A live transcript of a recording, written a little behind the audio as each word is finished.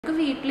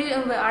വീട്ടിൽ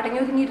അടങ്ങി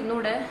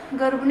ഒതുങ്ങിയിരുന്നൂടെ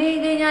ഗർഭിണി ആയി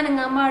കഴിഞ്ഞാൽ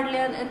അനങ്ങാൻ പാടില്ല,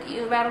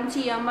 വേറെ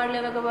ചെയ്യാൻ പാടില്ല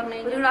എന്നൊക്കെ പറഞ്ഞ്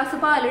ഒരു ഗ്ലാസ്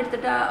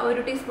പാലെടുത്തിട്ട് ഒരു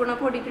ടീസ്പൂൺ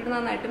പൊടിയിട്ടിട്ട്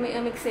നന്നായിട്ട്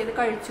മിക്സ് ചെയ്ത്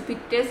കഴിച്ചു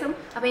പിറ്റേ ദിവസം.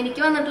 അപ്പൊ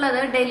എനിക്ക് വന്നിട്ടുള്ളത്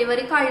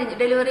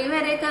ഡെലിവറി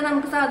വരെയൊക്കെ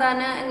നമുക്ക്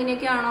സാധാരണ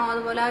എങ്ങനെയൊക്കെയാണോ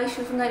അതുപോലെ ആ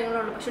ഇഷ്യൂസും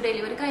കാര്യങ്ങളുള്ളൂ. പക്ഷെ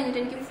ഡെലിവറി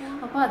കഴിഞ്ഞിട്ട് എനിക്ക്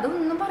അപ്പൊ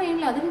അതൊന്നും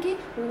പറയണില്ല, അതെനിക്ക്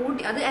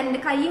അത്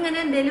എന്റെ കൈ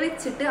ഇങ്ങനെ എന്തേലും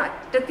വെച്ചിട്ട്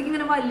അറ്റത്തേക്ക്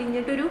ഇങ്ങനെ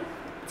വലിഞ്ഞിട്ടൊരു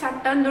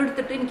ചട്ട എന്തോ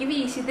എടുത്തിട്ട് എനിക്ക്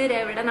വീശി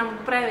തരാം. ഇവിടെ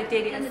നമുക്ക് പ്രൈവറ്റ്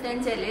ഏരിയ എന്താണെന്ന്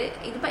വെച്ചാല്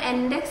ഇതിപ്പോ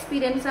എന്റെ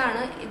എക്സ്പീരിയൻസ്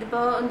ആണ്.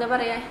 ഇതിപ്പോ എന്താ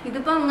പറയാ,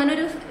 ഇതിപ്പോ അങ്ങനെ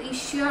ഒരു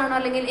ഇഷ്യൂ ആണോ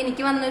അല്ലെങ്കിൽ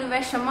എനിക്ക് വന്നൊരു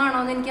വിഷമാണോ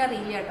എന്ന് എനിക്ക്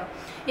അറിയില്ല കേട്ടോ.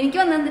 എനിക്ക്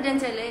വന്നെന്താ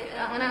വെച്ചാല്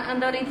അങ്ങനെ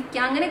എന്താ പറയാ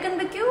ഇരിക്കുക അങ്ങനെയൊക്കെ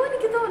എന്തൊക്കെയോ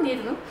എനിക്ക്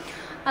തോന്നിയിരുന്നു.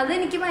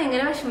 അതെനിക്ക്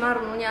ഭയങ്കര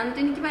വിഷമായിരുന്നു.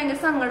 എനിക്ക് ഭയങ്കര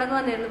സങ്കടമൊക്കെ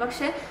വന്നിരുന്നു.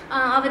 പക്ഷെ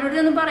അവരോട്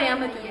ഒന്നും പറയാൻ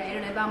പറ്റില്ല.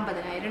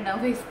 50,000 ഉണ്ടാവും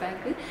ഫേസ്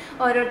പാക്ക്.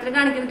 ഓരോരുത്തർ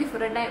കാണിക്കുന്ന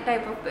ഡിഫറെന്റ്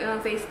ടൈപ്പ് ഓഫ്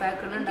ഫേസ്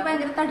പാക്കുകൾ ഉണ്ട്.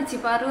 ഭയങ്കര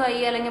തടിച്ചിപ്പാറുമായി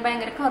അല്ലെങ്കിൽ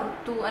ഭയങ്കര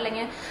കറുത്തു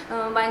അല്ലെങ്കിൽ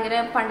ഭയങ്കര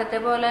പണ്ടത്തെ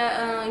പോലെ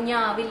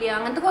ഞാവില്ല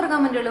അങ്ങനത്തെ കുറെ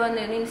കമന്റുകൾ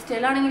വന്നിരുന്നു.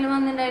 ഇൻസ്റ്റയിലാണെങ്കിലും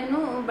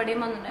വന്നിട്ടുണ്ടായിരുന്നു,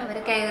 ഇവിടെയും വന്നിട്ടുണ്ടായിരുന്നു.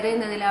 അവരെ കെയർ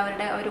ചെയ്യുന്നതിൽ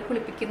അവരെ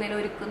കുളിപ്പിക്കുന്നതിലും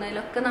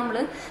ഒരുക്കുന്നതിലൊക്കെ നമ്മൾ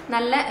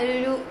നല്ല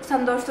ഒരു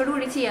സന്തോഷത്തോടു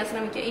കൂടി ചെയ്യാൻ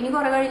ശ്രമിക്കുക. ഇനി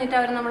കുറെ കഴിഞ്ഞിട്ട്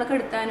അവരെ നമ്മൾ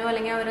കെടുത്താനോ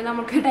അല്ലെങ്കിൽ അവരെ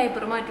നമുക്ക്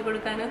ഡയപ്പർ മാറ്റി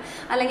കൊടുക്കാനോ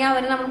അല്ലെങ്കിൽ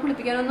അവരെ നമ്മൾ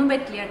കുളിപ്പിക്കാനൊന്നും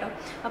പറ്റില്ല കേട്ടോ.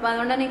 അപ്പൊ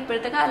അതുകൊണ്ട് തന്നെ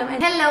ഇപ്പോഴത്തെ കാലം.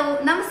 ഹലോ,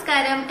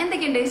 നമസ്കാരം,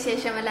 എന്തൊക്കെയുണ്ട്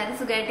വിശേഷം? എല്ലാവരും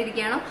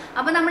സുഖമായിട്ടിരിക്കുകയാണോ?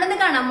 അപ്പൊ നമ്മളിന്ന്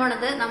കാണാൻ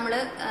പോണത് നമ്മൾ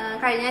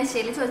കഴിഞ്ഞ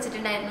ആഴ്ചയിൽ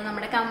ചോദിച്ചിട്ടുണ്ടായിരുന്നു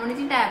നമ്മുടെ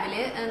കമ്മ്യൂണിറ്റി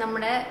ടാബില്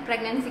നമ്മുടെ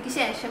പ്രഗ്നൻസിക്ക്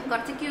ശേഷം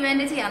കുറച്ച് Q&A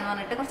ചെയ്യാന്ന്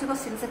പറഞ്ഞിട്ട് കുറച്ച്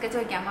ക്വസ്റ്റ്യൻസ് ഒക്കെ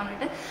ചോദിക്കാൻ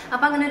പറഞ്ഞിട്ട്.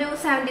 അപ്പൊ അങ്ങനെ ഒരു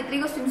 73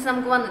 ക്വസ്റ്റ്യൻസ്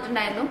നമുക്ക്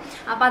വന്നിട്ടുണ്ടായിരുന്നു.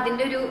 അപ്പൊ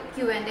അതിന്റെ ഒരു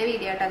Q&A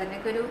വീഡിയോ ആട്ടോ.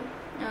 അതിന്റെയൊക്കെ ഒരു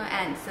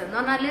ആൻസർ എന്ന്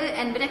പറഞ്ഞാൽ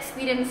എൻ്റെ ഒരു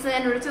എക്സ്പീരിയൻസ്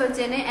എന്നോട്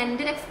ചോദിച്ചതിന്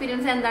എൻ്റെ ഒരു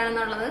എക്സ്പീരിയൻസ്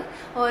എന്താണെന്നുള്ളത്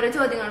ഓരോ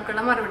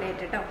ചോദ്യങ്ങൾക്കുള്ള മറുപടി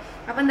ആയിട്ട് കേട്ടോ.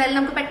 അപ്പൊ എന്തായാലും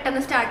നമുക്ക്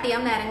പെട്ടെന്ന് സ്റ്റാർട്ട്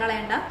ചെയ്യാം, നേരം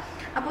കളയണ്ട.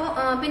 അപ്പോൾ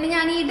പിന്നെ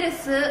ഞാൻ ഈ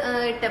ഡ്രസ്സ്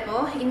ഇട്ടപ്പോൾ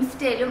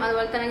ഇൻസ്റ്റയിലും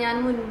അതുപോലെ തന്നെ ഞാൻ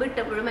മുൻപ്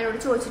ഇട്ടപ്പോഴും എന്നോട്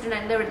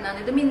ചോദിച്ചിട്ടുണ്ടായിരുന്നു എവിടുന്നാണ്.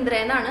 ഇത്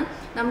മിന്ത്രയെന്നാണ്.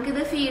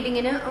 നമുക്കിത്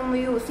ഫീഡിങ്ങിന്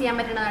യൂസ് ചെയ്യാൻ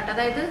പറ്റുന്നതായിട്ട്.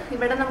 അതായത്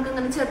ഇവിടെ നമുക്ക്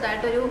ഇങ്ങനെ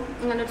ചെറുതായിട്ടൊരു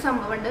ഇങ്ങനെ ഒരു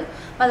സംഭവം ഉണ്ട്.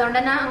 അപ്പൊ അതുകൊണ്ട്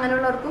തന്നെ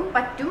അങ്ങനെയുള്ളവർക്കും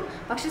പറ്റും.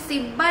 പക്ഷെ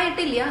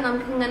സിബായിട്ടില്ല,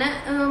 നമുക്ക് ഇങ്ങനെ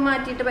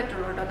മാറ്റിയിട്ട്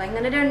പറ്റുള്ളൂ കേട്ടോ.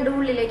 ഇങ്ങനെ രണ്ട്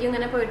ഉള്ളിലേക്ക്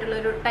ഇങ്ങനെ പോയിട്ടുള്ള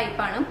ഒരു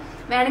ടൈപ്പാണ്.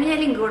 വേണമെങ്കിൽ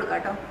ഞാൻ ലിങ്ക് കൊടുക്കാം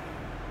കേട്ടോ.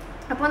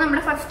 അപ്പോൾ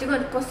നമ്മുടെ ഫസ്റ്റ്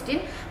ക്വസ്റ്റ്യൻ,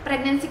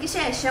 പ്രഗ്നൻസിക്ക്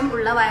ശേഷം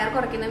ഉള്ള വയർ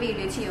കുറയ്ക്കുന്ന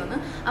വീഡിയോ ചെയ്യുമെന്ന്.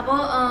 അപ്പോൾ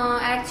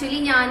ആക്ച്വലി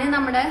ഞാൻ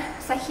നമ്മുടെ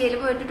സഹ്യയിൽ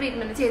പോയിട്ട്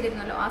ട്രീറ്റ്മെന്റ്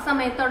ചെയ്തിരുന്നല്ലോ. ആ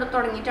സമയത്ത് അവിടെ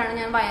തുടങ്ങിയിട്ടാണ്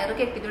ഞാൻ വയർ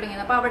കെട്ടി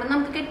തുടങ്ങിയത്. അപ്പോൾ അവിടെ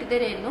നമുക്ക്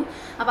കെട്ടിത്തരായിരുന്നു.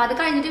 അപ്പോൾ അത്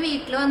കഴിഞ്ഞിട്ട്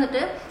വീട്ടിൽ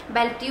വന്നിട്ട്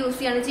ബെൽറ്റ് യൂസ്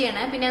ചെയ്യാണ്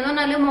ചെയ്യണേ. പിന്നെ എന്ന്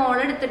പറഞ്ഞാൽ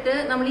മോളെടുത്തിട്ട്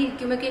നമ്മൾ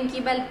ഇരിക്കുമ്പോഴൊക്കെ എനിക്ക്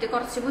ഈ ബെൽറ്റ്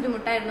കുറച്ച്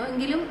ബുദ്ധിമുട്ടായിരുന്നു.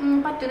 എങ്കിലും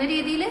പറ്റുന്ന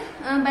രീതിയിൽ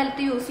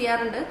ബെൽറ്റ് യൂസ്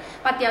ചെയ്യാറുണ്ട്.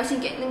 അപ്പം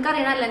അത്യാവശ്യം നിങ്ങൾക്ക്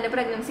അറിയണമല്ലോ, എൻ്റെ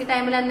പ്രഗ്നൻസി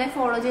ടൈമിൽ എന്നെ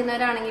ഫോളോ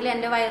ചെയ്യുന്നവരാണെങ്കിൽ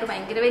എൻ്റെ വയർ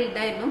ഭയങ്കര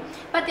വലുതായിരുന്നു.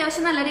 അപ്പം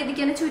അത്യാവശ്യം നല്ല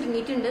രീതിക്ക് തന്നെ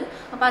ചുരുങ്ങിയിട്ടുണ്ട്.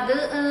 അപ്പം അത്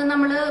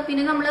നമ്മൾ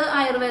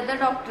ആയുർവേദ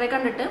ഡോക്ടറെ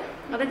കണ്ടിട്ട്,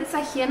 അതായത്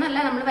സഹ്യനല്ല,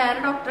 നമ്മൾ വേറെ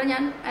ഡോക്ടറെ,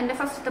 ഞാൻ എൻ്റെ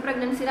ഫസ്റ്റത്തെ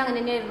പ്രഗ്നൻസിയിൽ അങ്ങനെ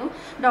തന്നെയായിരുന്നു.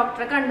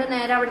 ഡോക്ടറെ കണ്ട്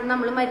നേരെ അവിടെ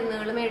നമ്മൾ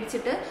മരുന്നുകൾ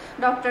മേടിച്ചിട്ട്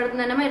ഡോക്ടറെ അടുത്ത്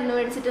തന്നെ മരുന്ന്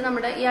മേടിച്ചിട്ട്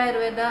നമ്മുടെ ഈ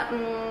ആയുർവേദ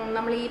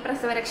നമ്മൾ ഈ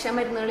പ്രസവരക്ഷാ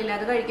മരുന്നുകളില്ല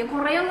അത് കഴിക്കും.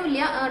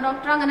 കുറേയൊന്നുമില്ല,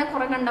 ഡോക്ടർ അങ്ങനെ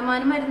കുറെ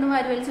കണ്ടമാനം മരുന്ന്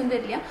വലിച്ചൊന്നും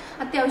തരില്ല,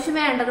 അത്യാവശ്യം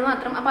വേണ്ടത്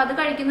മാത്രം. അപ്പൊ അത്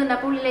കഴിക്കുന്നുണ്ട്.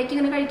 അപ്പൊ ഉള്ളിലേക്ക്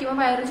ഇങ്ങനെ കഴിക്കുമ്പോൾ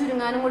വയറ്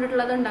ചുരുങ്ങാനും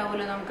കൂടിയിട്ടുള്ളത്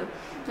ഉണ്ടാവുമല്ലോ നമുക്ക്.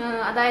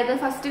 അതായത്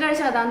ഫസ്റ്റ്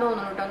കഴിച്ചാൽ അതാന്ന്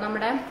തോന്നുന്നു കേട്ടോ,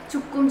 നമ്മുടെ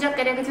ചുക്കും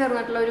ചക്കരയൊക്കെ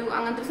ചേർന്നിട്ടുള്ള ഒരു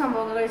അങ്ങനത്തെ ഒരു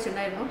സംഭവമൊക്കെ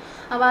കഴിച്ചിട്ടുണ്ടായിരുന്നു.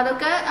 അപ്പൊ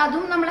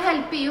അതും നമ്മളെ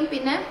ഹെൽപ്പ് ചെയ്യും.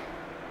 പിന്നെ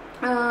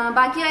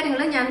ബാക്കി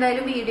കാര്യങ്ങൾ ഞാൻ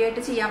എന്തായാലും വീഡിയോ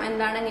ആയിട്ട് ചെയ്യാം,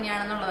 എന്താണ്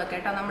എങ്ങനെയാണെന്നുള്ളതൊക്കെ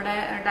കേട്ടോ. നമ്മുടെ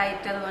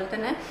ഡയറ്റ് അതുപോലെ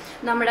തന്നെ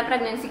നമ്മുടെ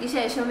പ്രഗ്നൻസിക്ക്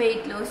ശേഷം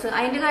വെയിറ്റ് ലോസ്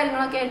അതിന്റെ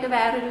കാര്യങ്ങളൊക്കെ ആയിട്ട്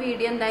വേറൊരു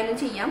വീഡിയോ എന്തായാലും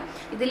ചെയ്യാം.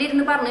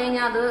 ഇതിലിരുന്ന് പറഞ്ഞു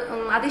കഴിഞ്ഞാൽ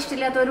അത്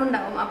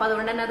ഇഷ്ടമില്ലാത്തവരുണ്ടാവും. അപ്പൊ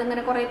അതുകൊണ്ട് തന്നെ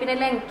അതിങ്ങനെ കുറെ പിന്നെ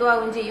ലെങ്ത്തും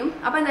ആവും ചെയ്യും.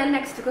 അപ്പൊ എന്തായാലും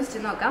നെക്സ്റ്റ്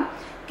ക്വസ്റ്റ്യൻ നോക്കാം.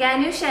 Can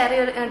you share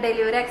your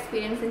delivery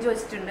experience എന്ന്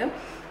ചോദിച്ചിട്ടുണ്ട്.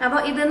 അപ്പോൾ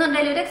ഇതെന്ന്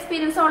ഡെലിവറി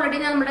എക്സ്പീരിയൻസ് ഓൾറെഡി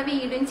ഞാൻ നമ്മുടെ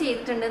വീഡിയോയും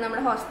ചെയ്തിട്ടുണ്ട്,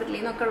 നമ്മുടെ ഹോസ്പിറ്റലിൽ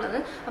നിന്നൊക്കെ ഉള്ളത്.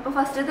 അപ്പോൾ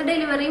ഫസ്റ്റത്തെ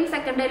ഡെലിവറിയും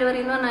സെക്കൻഡ് ഡെലിവറി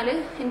എന്ന് പറഞ്ഞാൽ,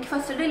 എനിക്ക്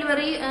ഫസ്റ്റ്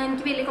ഡെലിവറി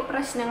എനിക്ക് വലിയ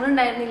പ്രശ്നങ്ങൾ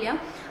ഉണ്ടായിരുന്നില്ല.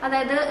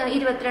 അതായത്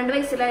 22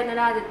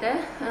 വയസ്സിലായിരുന്നു ആദ്യത്തെ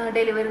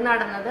ഡെലിവറി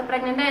നടന്നത്.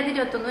 പ്രഗ്നന്റ് ആയത്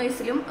 21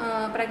 വയസ്സിലും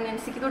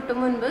പ്രഗ്നൻസിക്ക് തൊട്ട്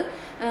മുൻപ്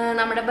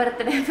നമ്മുടെ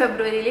ബർത്ത്ഡേ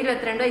ഫെബ്രുവരിയിൽ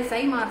 22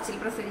 വയസ്സായി, മാർച്ചിൽ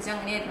പ്രസവിച്ചു,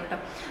 അങ്ങനെയായിരുന്നു കേട്ടോ.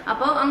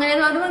 അപ്പോൾ അങ്ങനെ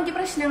അതും എനിക്ക്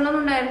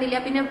പ്രശ്നങ്ങളൊന്നും ഉണ്ടായിരുന്നില്ല.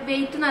 പിന്നെ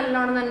വെയിറ്റ്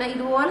നല്ലോണം തന്നെ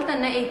ഇതുപോലെ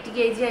തന്നെ 80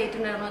 kg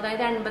ആയിട്ടുണ്ടായിരുന്നു,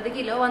 അതായത് 80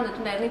 കിലോ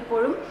വന്നിട്ടുണ്ടായിരുന്നു.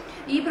 ഇപ്പോഴും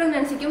ഈ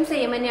പ്രഗ്നൻസിക്കും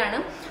സെയിം തന്നെയാണ്.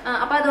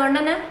 അപ്പൊ അതുകൊണ്ട്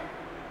തന്നെ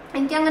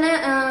എനിക്കങ്ങനെ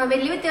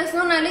വലിയ വ്യത്യാസം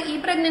എന്ന് പറഞ്ഞാൽ ഈ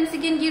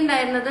പ്രഗ്നൻസിക്ക് എനിക്ക്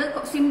ഉണ്ടായിരുന്നത്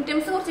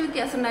സിംറ്റംസ് കുറച്ച്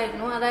വ്യത്യാസം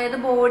ഉണ്ടായിരുന്നു. അതായത്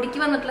ബോഡിക്ക്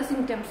വന്നിട്ടുള്ള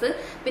സിംറ്റംസ്,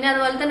 പിന്നെ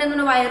അതുപോലെ തന്നെ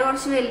എന്താണ് വയറ്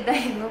കുറച്ച്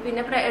വലുതായിരുന്നു.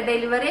 പിന്നെ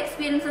ഡെലിവറി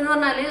എക്സ്പീരിയൻസ് എന്ന്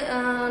പറഞ്ഞാൽ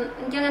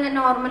എനിക്കങ്ങനെ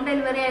നോർമൽ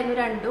ഡെലിവറി ആയിരുന്നു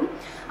രണ്ടും.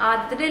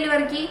 ആദ്യത്തെ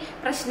ഡെലിവറിക്ക്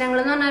പ്രശ്നങ്ങൾ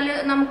എന്ന് പറഞ്ഞാൽ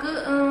നമുക്ക്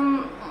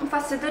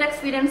ഫസ്റ്റത്തെ ഒരു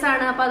എക്സ്പീരിയൻസ്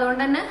ആണ്. അപ്പൊ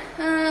അതുകൊണ്ട് തന്നെ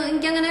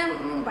എനിക്കങ്ങനെ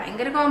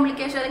ഭയങ്കര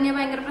കോംപ്ലിക്കേഷൻ അല്ലെങ്കിൽ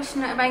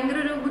ഭയങ്കര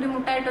ഒരു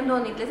ബുദ്ധിമുട്ടായിട്ടൊന്നും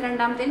തോന്നിയിട്ടില്ല.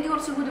 രണ്ടാമത്തെ എനിക്ക്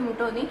കുറച്ച്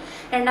ബുദ്ധിമുട്ട് തോന്നി.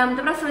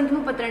 രണ്ടാമത്തെ പ്രസവം എനിക്ക്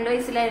 32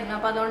 വയസ്സിലായിരുന്നു.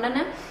 അപ്പൊ അതുകൊണ്ട്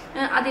തന്നെ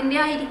അതിന്റെ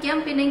ആയിരിക്കാം.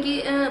 പിന്നെ എനിക്ക്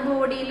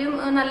ബോഡിയിലും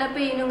നല്ല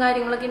പെയിനും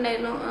കാര്യങ്ങളൊക്കെ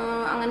ഉണ്ടായിരുന്നു.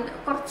 അങ്ങനെ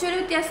കുറച്ചൊരു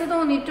വ്യത്യാസം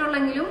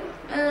തോന്നിയിട്ടുള്ളെങ്കിലും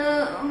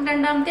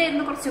രണ്ടാമത്തെ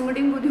ആയിരുന്നു കുറച്ചും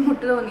കൂടി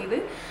ബുദ്ധിമുട്ട് തോന്നിയത്.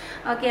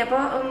 ഓക്കെ,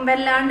 അപ്പോൾ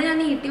വല്ലാണ്ട് ഞാൻ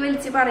നീട്ടി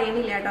വലിച്ച്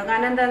പറയുന്നില്ല കേട്ടോ.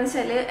 കാരണം എന്താണെന്ന്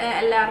വെച്ചാൽ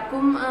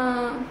എല്ലാവർക്കും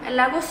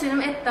എല്ലാ ക്വസ്റ്റ്യനും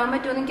എത്താൻ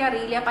പറ്റുമെന്ന് എനിക്ക്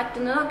അറിയില്ല.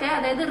 പറ്റുന്നതൊക്കെ,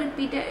 അതായത്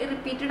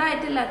റിപ്പീറ്റഡ്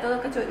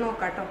ആയിട്ടില്ലാത്തതൊക്കെ നോക്കാം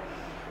കേട്ടോ.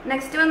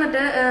 നെക്സ്റ്റ്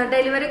വന്നിട്ട്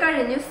ഡെലിവറി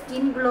കഴിഞ്ഞു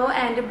സ്കിൻ ഗ്ലോ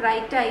ആൻഡ്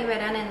ബ്രൈറ്റ് ആയി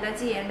വരാൻ എന്താ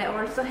ചെയ്യേണ്ടത്,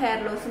 ഓൾസോ ഹെയർ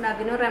ലോസ് ഉണ്ട്,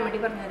 അതിനും റെമഡി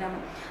പറഞ്ഞു തരാമോ.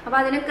 അപ്പോൾ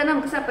അതിനൊക്കെ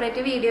നമുക്ക്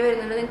സെപ്പറേറ്റ് വീഡിയോ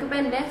വരുന്നുണ്ട്. നിങ്ങൾക്ക് ഇപ്പോൾ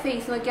എൻ്റെ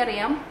ഫേസ് നോക്കി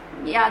അറിയാം,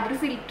 യാതൊരു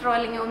ഫിൽറ്ററോ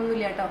അല്ലെങ്കിൽ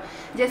ഒന്നുമില്ല കേട്ടോ.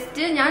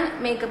 ജസ്റ്റ് ഞാൻ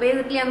മേക്കപ്പ്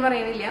ചെയ്തിട്ടില്ല എന്ന്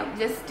പറയുന്നില്ല,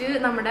 ജസ്റ്റ്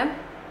നമ്മുടെ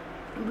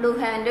ബ്ലൂ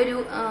ഹാൻഡ് ഒരു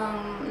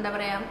എന്താ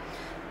പറയുക,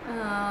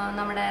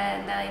 നമ്മുടെ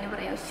എന്താ അതിന്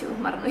പറയാം,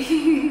 മറന്നു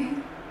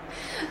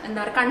എന്താ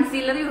പറയുക,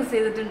 കൺസീലർ യൂസ്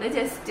ചെയ്തിട്ടുണ്ട്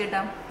ജസ്റ്റ്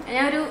കേട്ടോ.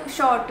 ഞാനൊരു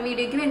ഷോർട്ട്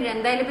വീഡിയോയ്ക്ക് വേണ്ടി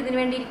എന്തായാലും ഇപ്പം ഇതിന്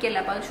വേണ്ടി ഇരിക്കല്ല,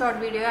 അപ്പോൾ അത് ഷോർട്ട്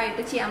വീഡിയോ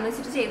ആയിട്ട് ചെയ്യാമെന്ന്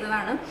വെച്ചിട്ട്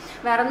ചെയ്തതാണ്,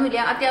 വേറെ ഒന്നുമില്ല.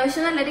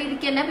 അത്യാവശ്യം നല്ല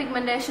രീതിക്ക് തന്നെ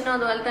പിഗ്മെന്റേഷനോ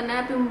അതുപോലെ തന്നെ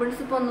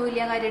പിമ്പിൾസ് ഇപ്പോൾ ഒന്നുമില്ല,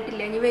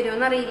 കാര്യമായിട്ടില്ല. ഇനി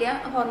വരുമെന്ന് അറിയില്ല,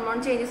 ഹോർമോൺ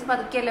ചേഞ്ചസ്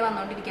പതുക്കെയല്ലേ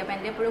വന്നുകൊണ്ടിരിക്കുക. അപ്പോൾ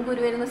എൻ്റെ എപ്പോഴും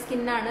കുരു വരുന്ന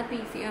സ്കിന്നാണ്,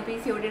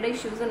 PCOD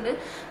ഇഷ്യൂസ് ഉണ്ട്.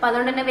 അപ്പോൾ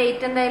അതുകൊണ്ട് തന്നെ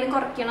വെയിറ്റ് എന്തായാലും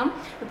കുറയ്ക്കണം.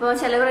 ഇപ്പോൾ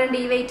ചിലവർ ഉണ്ട്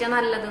ഈ വെയിറ്റാണ്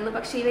നല്ലതെന്ന്,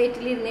 പക്ഷേ ഈ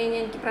വെയിറ്റിൽ ഇരുന്ന്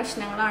കഴിഞ്ഞാൽ എനിക്ക്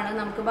പ്രശ്നങ്ങളാണ്.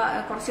 നമുക്ക്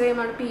കുറച്ച്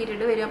കഴിയുമ്പോൾ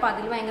പീരീഡ് വരും, അപ്പോൾ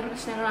അതിൽ ഭയങ്കര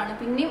പ്രശ്നങ്ങളാണ്,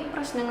 പിന്നെയും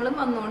പ്രശ്നങ്ങളും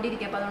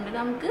വന്നുകൊണ്ടിരിക്കുക. അപ്പോൾ അതുകൊണ്ട്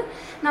നമുക്ക്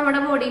നമ്മുടെ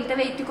ബോഡിയിലത്തെ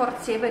വെയിറ്റ്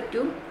കുറച്ചേ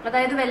പറ്റൂ,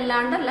 അതായത്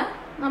വല്ലാണ്ടല്ല,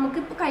 നമുക്ക്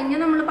കഴിഞ്ഞ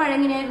നമ്മൾ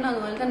പഴങ്ങിനായിരുന്നു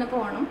അതുപോലെ തന്നെ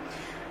പോകണം.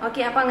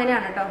 ഓക്കെ, അപ്പം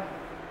അങ്ങനെയാണ് കേട്ടോ.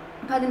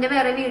 അപ്പം അതിൻ്റെ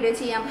വേറെ വീഡിയോ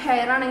ചെയ്യാം.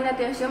 ഹെയർ ആണെങ്കിൽ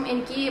അത്യാവശ്യം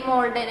എനിക്ക്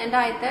മോളുടെ എൻ്റെ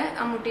ആദ്യത്തെ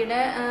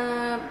അമ്മൂട്ടിയുടെ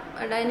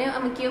അതിന്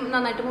അമ്മയ്ക്ക്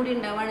നന്നായിട്ട് മുടി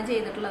ഉണ്ടാവുകയാണ്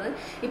ചെയ്തിട്ടുള്ളത്.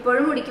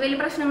 ഇപ്പോഴും മുടിക്ക് വലിയ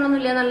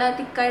പ്രശ്നങ്ങളൊന്നുമില്ല, നല്ല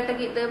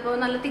തിക്കായിട്ടൊക്കെ ഇത് ഇപ്പോൾ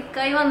നല്ല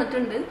തിക്കായി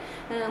വന്നിട്ടുണ്ട്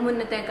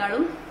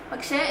മുന്നത്തേക്കാളും.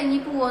 പക്ഷെ ഇനി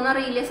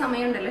പോവോന്നറിയില്ല,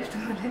 സമയമുണ്ടല്ലോ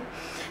ഇഷ്ടംപോലെ.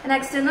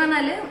 നെക്സ്റ്റ് എന്ന്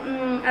പറഞ്ഞാൽ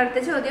അടുത്ത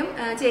ചോദ്യം,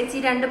 ചേച്ചി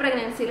 2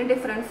 പ്രഗ്നൻസിയിലും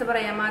ഡിഫറൻസ്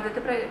പറയാം.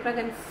 ആദ്യത്തെ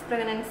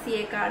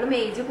പ്രഗ്നൻസിയേക്കാളും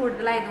ഏജ്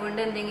കൂടുതലായതുകൊണ്ട്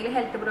എന്തെങ്കിലും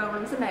ഹെൽത്ത്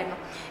പ്രോബ്ലംസ് ഉണ്ടായിരുന്നു?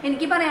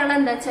 എനിക്ക് പറയാനുള്ളത്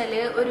എന്താ വെച്ചാൽ,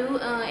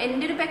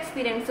 എൻ്റെ ഒരു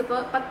എക്സ്പീരിയൻസ്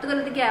ഇപ്പോൾ 10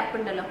 കൊല്ലത്തെ ഗ്യാപ്പ്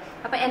ഉണ്ടല്ലോ,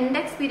 അപ്പോൾ എൻ്റെ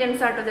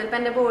എക്സ്പീരിയൻസ് ആട്ടോ, ചിലപ്പോൾ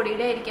എൻ്റെ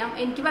ബോഡിയുടെ ആയിരിക്കാം.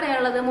 എനിക്ക്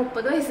പറയാനുള്ളത്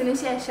 30 വയസ്സിന്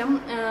ശേഷം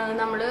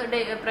നമ്മൾ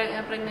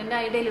പ്രഗ്നൻ്റ്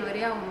ആയി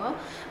ഡെലിവറി ആകുമ്പോൾ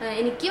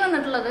എനിക്ക്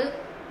വന്നിട്ടുള്ളത്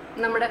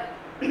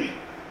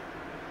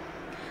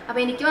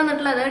അപ്പോൾ എനിക്ക്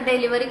വന്നിട്ടുള്ളത്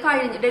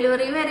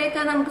ഡെലിവറി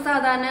വരെയൊക്കെ നമുക്ക്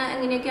സാധാരണ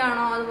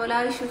എങ്ങനെയൊക്കെയാണോ അതുപോലെ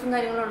ആ ഇഷ്യൂസും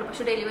കാര്യങ്ങളുള്ളൂ.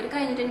 പക്ഷെ ഡെലിവറി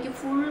കഴിഞ്ഞിട്ട് എനിക്ക്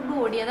ഫുൾ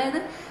ബോഡി, അതായത്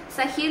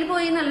സഹിയിൽ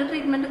പോയി നല്ല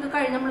ട്രീറ്റ്മെന്റ് ഒക്കെ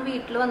കഴിഞ്ഞ് നമ്മൾ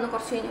വീട്ടിൽ വന്ന്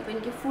കുറച്ച് കഴിഞ്ഞപ്പോൾ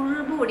എനിക്ക് ഫുൾ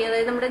ബോഡി,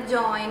 അതായത് നമ്മുടെ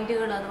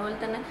ജോയിന്റുകൾ അതുപോലെ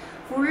തന്നെ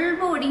ഫുൾ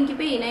ബോഡി എനിക്ക്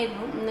പെയിൻ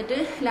ആയിരുന്നു. എന്നിട്ട്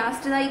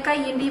ലാസ്റ്റ് ഇതായി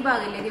കയ്യിൻ്റെ ഈ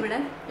ഭാഗമില്ലേ,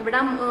 ഇവിടെ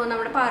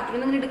നമ്മുടെ പാർട്ടിൽ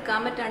നിന്ന് എടുക്കാൻ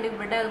പറ്റാണ്ട്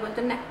ഇവിടെ, അതുപോലെ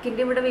തന്നെ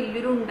നെക്കിൻ്റെ ഇവിടെ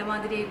വലിയൊരു ഉണ്ട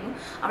മാതിരിയായിരുന്നു,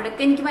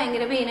 അവിടെയൊക്കെ എനിക്ക്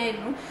ഭയങ്കര പെയിൻ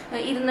ആയിരുന്നു.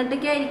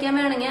 ഇരുന്നിട്ടൊക്കെ ആയിരിക്കാൻ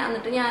വേണമെങ്കിൽ.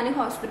 എന്നിട്ട് ഞാൻ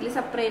ഹോസ്പിറ്റലിൽ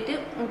സെപ്പറേറ്റ്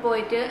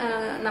പോയിട്ട്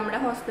നമ്മുടെ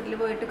ഹോസ്പിറ്റലിൽ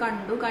പോയിട്ട്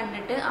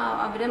കണ്ടിട്ട്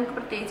അവർ നമുക്ക്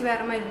പ്രത്യേകിച്ച്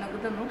വേറെ മരുന്നൊക്കെ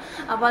തന്നു.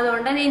 അപ്പോൾ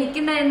അതുകൊണ്ട് തന്നെ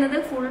എനിക്കുണ്ടായിരുന്നത്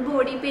ഫുൾ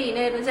ബോഡി പെയിൻ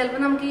ആയിരുന്നു.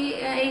 ചിലപ്പോൾ നമുക്ക് ഈ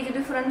ഏജ്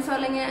ഡിഫറൻസോ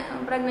അല്ലെങ്കിൽ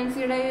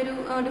പ്രഗ്നൻസിയുടെ ഒരു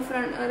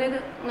അതായത്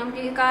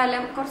നമുക്ക് ഈ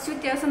കാലം കുറച്ച്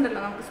വ്യത്യാസം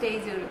ഉണ്ടല്ലോ നമുക്ക്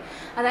സ്റ്റേജുകൾ,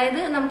 അതായത്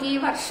നമുക്ക് ഈ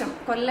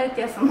കൊല്ല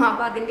വ്യത്യാസം.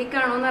 അപ്പോൾ അതിൻ്റെയൊക്കെ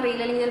ആണോ എന്ന്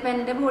അറിയില്ല, അല്ലെങ്കിൽ ചിലപ്പോൾ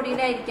എൻ്റെ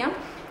ബോഡിയിലായിരിക്കാം,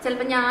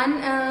 ചിലപ്പോൾ ഞാൻ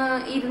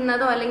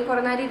ഇരുന്നതോ അല്ലെങ്കിൽ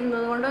കുറേ നേരം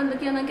ഇരുന്നത് കൊണ്ടോ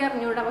എന്തൊക്കെയാണെന്നൊക്കെ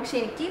അറിഞ്ഞുകൂടാ. പക്ഷെ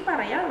എനിക്ക്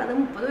പറയാനുള്ളത്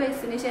 30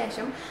 വയസ്സിന്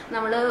ശേഷം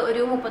നമ്മൾ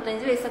ഒരു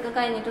 35 വയസ്സൊക്കെ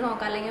കഴിഞ്ഞിട്ട്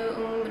നോക്കാം, അല്ലെങ്കിൽ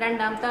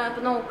രണ്ടാമത്തെ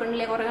ഇപ്പോൾ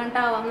നോക്കണില്ലേ കുറേ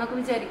കണ്ടാവാം എന്നൊക്കെ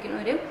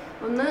വിചാരിക്കുന്നവർ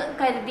ഒന്ന്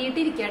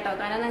കരുതിയിട്ടിരിക്കുക കേട്ടോ.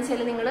 കാരണം എന്താ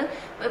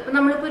വെച്ചാൽ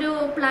നമ്മളിപ്പോൾ ഒരു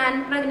പ്ലാൻ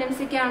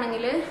പ്രഗ്നൻസി ഒക്കെ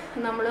ആണെങ്കിൽ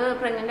നമ്മൾ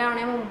പ്രഗ്നൻ്റ്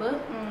ആവണേ മുമ്പ്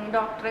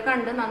ഡോക്ടറെ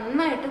കണ്ട്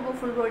നന്നായിട്ട് ഇപ്പോൾ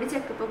ഫുൾ ബോഡി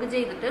ചെക്കപ്പ് ഒക്കെ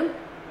ചെയ്തിട്ട്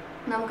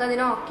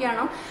നമുക്കതിന് ഓക്കെ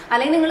ആണോ,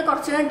 അല്ലെങ്കിൽ നിങ്ങൾ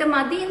കുറച്ച് കഴിഞ്ഞിട്ട്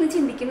മതി എന്ന്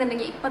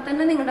ചിന്തിക്കുന്നുണ്ടെങ്കിൽ ഇപ്പം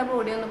തന്നെ നിങ്ങളുടെ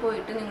ബോഡി ഒന്ന്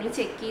പോയിട്ട് നിങ്ങൾ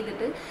ചെക്ക്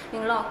ചെയ്തിട്ട്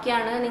നിങ്ങൾ ഓക്കെ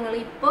ആണ്, നിങ്ങൾ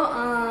ഇപ്പോൾ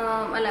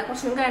അല്ല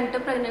കുറച്ചും കഴിഞ്ഞിട്ട്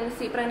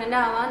പ്രഗ്നൻ്റ്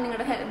ആവാൻ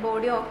നിങ്ങളുടെ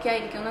ബോഡി ഓക്കെ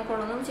ആയിരിക്കും എന്നൊക്കെ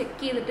ഉള്ളതൊന്ന് ചെക്ക്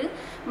ചെയ്തിട്ട്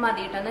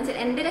മതി കേട്ടോ. എന്ന് വെച്ചാൽ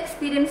എൻ്റെ ഒരു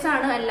എക്സ്പീരിയൻസ്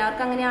ആണ്,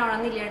 എല്ലാവർക്കും അങ്ങനെ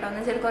ആവണമെന്നില്ല കേട്ടോ.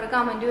 എന്ന് വെച്ചാൽ കുറേ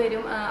കമൻറ്റ്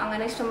വരും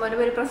അങ്ങനെ ഇഷ്ടംപോലെ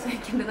പേര്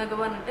പ്രസവിക്കുന്നുണ്ടെന്നൊക്കെ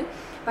പറഞ്ഞിട്ട്.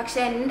 പക്ഷെ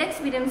എൻ്റെ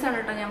എക്സ്പീരിയൻസ് ആണ്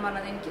കേട്ടോ ഞാൻ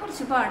പറഞ്ഞത്. എനിക്ക്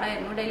കുറച്ച്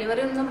പാടായിരുന്നു,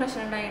 ഡെലിവറി ഒന്നും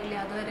പ്രശ്നം ഉണ്ടായിട്ടില്ല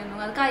അതുവരെ ഒന്നും.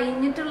 അത്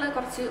കഴിഞ്ഞിട്ടുള്ള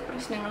കുറച്ച്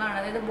പ്രശ്നങ്ങളാണ്,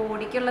 അതായത്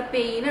ബോഡിക്കുള്ള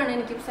പെയിനാണ്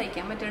എനിക്ക്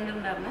സഹിക്കാൻ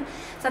പറ്റേണ്ടിട്ടുണ്ടായിരുന്നത്.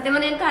 സത്യം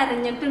പറഞ്ഞാൽ ഞാൻ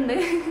കരഞ്ഞിട്ടുണ്ട്.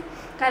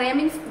 കരയാൻ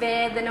മീൻസ്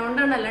വേദന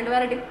കൊണ്ടാണ്, അല്ലാണ്ട്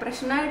വേറെ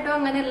ഡിപ്രഷനായിട്ടോ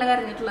അങ്ങനെയല്ല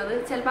കരഞ്ഞിട്ടുള്ളത്.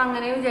 ചിലപ്പോൾ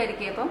അങ്ങനെ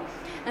വിചാരിക്കുക. അപ്പം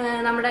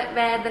നമ്മുടെ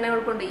വേദനകൾ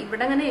കൊണ്ട്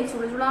ഇവിടെ അങ്ങനെ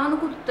ചുളുചുളാന്ന്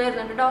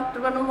കുത്തായിരുന്നു. ഡോക്ടർ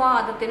പറഞ്ഞു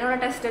വാദത്തിനുള്ള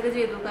ടെസ്റ്റൊക്കെ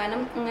ചെയ്തു.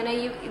 കാരണം ഇങ്ങനെ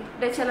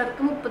ഇവിടെ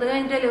ചിലർക്ക് 30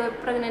 കഴിഞ്ഞ്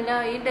പ്രഗ്നൻ്റ്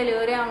ആയി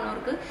ഡെലിവറി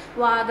ആവുന്നവർക്ക്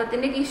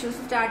വാദത്തിൻ്റെ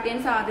ഇഷ്യൂസ് സ്റ്റാർട്ട്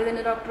ചെയ്യാൻ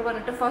സാധ്യതയുണ്ട് ഡോക്ടർ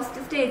പറഞ്ഞിട്ട്.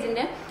 ഫസ്റ്റ്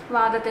സ്റ്റേജിൻ്റെ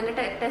വാദത്തിൻ്റെ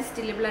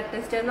ടെസ്റ്റിൽ ബ്ലഡ്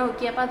ടെസ്റ്റ്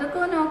നോക്കി. അപ്പോൾ അതൊക്കെ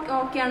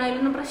ഓക്കെ ആണ്,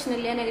 അതിലൊന്നും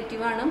പ്രശ്നമില്ല,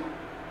 നെഗറ്റീവാണ്.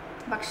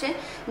 പക്ഷെ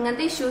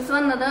ഇങ്ങനത്തെ ഇഷ്യൂസ്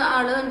വന്നത്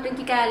ആള്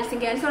എനിക്ക്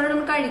കാൽസ്യം ഓൾറെഡി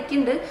നമ്മൾ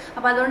കഴിക്കുന്നുണ്ട്,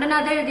 അപ്പോൾ അതുകൊണ്ട് തന്നെ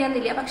അത്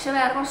എഴുതിയാന്നില്ല. പക്ഷെ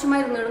വേറെ കുറച്ച്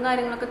മരുന്നുകളും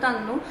കാര്യങ്ങളൊക്കെ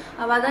തന്നു.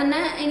 അപ്പോൾ അത് തന്നെ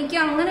എനിക്ക്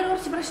അങ്ങനെ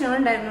കുറച്ച് പ്രശ്നങ്ങൾ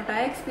ഉണ്ടായിരുന്നു കേട്ടോ.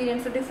 ആ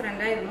എക്സ്പീരിയൻസ്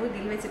ഡിഫറെൻ്റ് ആയിരുന്നു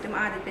ഇതിൽ വെച്ചിട്ടും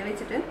ആദ്യത്തെ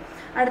വെച്ചിട്ട്.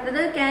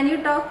 അടുത്തത്, can you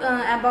talk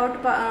about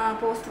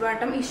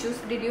postmortem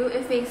issues, did you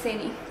face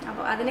any?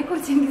 അപ്പോൾ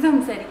അതിനെക്കുറിച്ച് എനിക്ക്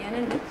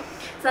സംസാരിക്കാനുണ്ട്.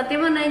 സത്യം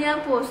പറഞ്ഞു കഴിഞ്ഞാൽ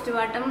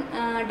പോസ്റ്റ്മോർട്ടം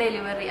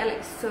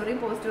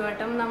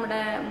പോസ്റ്റ്മോർട്ടം നമ്മുടെ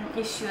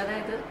ഇഷ്യൂ,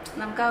 അതായത്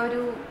നമുക്ക് ആ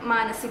ഒരു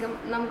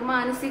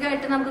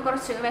മാനസികമായിട്ട് നമുക്ക്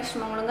കുറച്ച്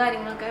വിഷമങ്ങളും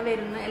കാര്യങ്ങളൊക്കെ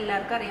വരുന്ന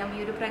എല്ലാവർക്കും അറിയാം ഈ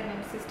ഒരു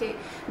പ്രഗ്നൻസി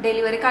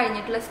ഡെലിവറി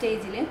കഴിഞ്ഞിട്ടുള്ള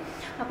സ്റ്റേജിൽ.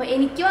 അപ്പോൾ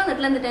എനിക്ക്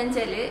വന്നിട്ടുള്ള എന്താണെന്ന്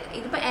വെച്ചാൽ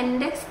ഇതിപ്പോൾ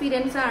എൻ്റെ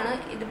എക്സ്പീരിയൻസ് ആണ്.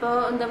 ഇതിപ്പോൾ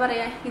എന്താ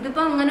പറയുക,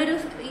 ഇതിപ്പോൾ അങ്ങനെ ഒരു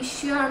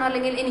ഇഷ്യൂ ആണോ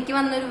അല്ലെങ്കിൽ എനിക്ക്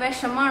വന്നൊരു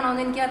വിഷമമാണോ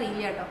എന്ന്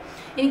എനിക്കറിയില്ല കേട്ടോ.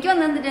 എനിക്ക്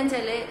വന്നത് എന്താണെന്ന്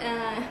വെച്ചാൽ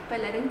ഇപ്പം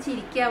എല്ലാവരും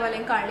ചിരിക്കാവോ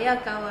അല്ലെങ്കിൽ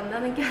കളിയാക്കാവോ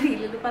എന്താണെന്ന്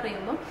എനിക്കറിയില്ല. ഇത്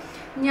പറയുമ്പോൾ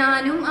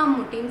ഞാനും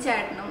അമ്മൂട്ടിയും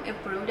ചേട്ടനും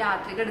എപ്പോഴും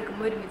രാത്രി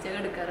കിടക്കുമ്പോൾ ഒരുമിച്ച്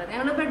കിടക്കാറ്.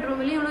 ഞങ്ങൾ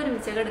ബെഡ്റൂമിൽ ഞങ്ങൾ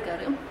ഒരുമിച്ച്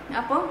കിടക്കാറ്.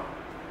 അപ്പോൾ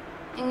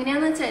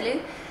എങ്ങനെയാണെന്ന് വെച്ചാൽ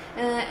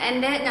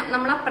എൻ്റെ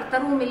നമ്മളപ്പുറത്തെ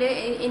റൂമിൽ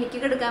എനിക്ക്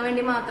കിടക്കാൻ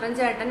വേണ്ടി മാത്രം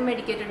ചേട്ടൻ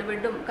മെഡിക്കേറ്റഡ്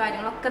ബെഡും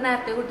കാര്യങ്ങളൊക്കെ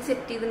നേരത്തെ കൂട്ടി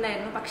സെറ്റ്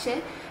ചെയ്തിട്ടുണ്ടായിരുന്നു. പക്ഷെ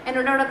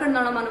എന്നോട് അവിടെ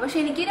കിടന്നോളാൻ പറഞ്ഞു.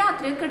 പക്ഷെ എനിക്ക്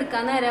രാത്രിയൊക്കെ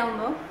എടുക്കാൻ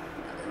നേരമാകുമ്പോൾ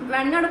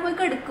വേണമെങ്കിൽ അവിടെ പോയി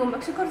കിടക്കും.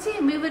 പക്ഷെ കുറച്ച്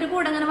കഴിയുമ്പോൾ ഇവർ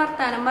കൂടെ അങ്ങനെ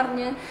വർത്താനം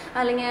പറഞ്ഞ്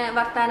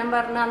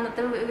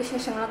അന്നത്തെ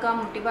വിശേഷങ്ങളൊക്കെ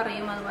അമ്മൂട്ടി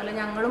പറയും. അതുപോലെ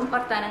ഞങ്ങളും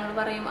വർത്താനങ്ങൾ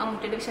പറയും,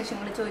 അമ്മൂട്ടിയുടെ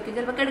വിശേഷങ്ങൾ ചോദിക്കും.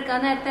 ചിലപ്പോൾ കിടക്കാൻ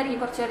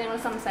നേരത്തായിരിക്കും കുറച്ച് നേരം ഞങ്ങൾ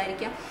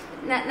സംസാരിക്കാം.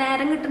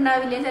 നേരം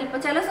കിട്ടുന്നുണ്ടാവില്ല.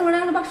 ചിലപ്പോൾ ചില ദിവസം കൂടെ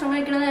ഞങ്ങൾ ഭക്ഷണം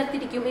കഴിക്കുന്ന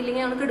നേരത്തിരിക്കും,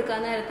 ഇല്ലെങ്കിൽ ഞങ്ങൾ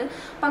കിടക്കാൻ നേരത്ത്.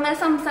 അപ്പം അങ്ങനെ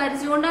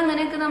സംസാരിച്ചുകൊണ്ട്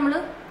അങ്ങനെയൊക്കെ നമ്മൾ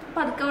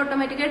പതുക്കെ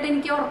ഓട്ടോമാറ്റിക്കായിട്ട്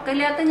എനിക്ക്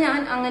ഉറക്കമില്ലാത്ത ഞാൻ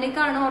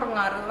അങ്ങനെയൊക്കെയാണ്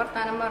ഉറങ്ങാറ്.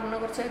 വർത്താനം പറഞ്ഞ്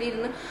കുറച്ച് നേരം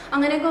ഇരുന്ന്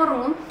അങ്ങനെയൊക്കെ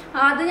ഉറങ്ങും.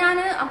 അത് ഞാൻ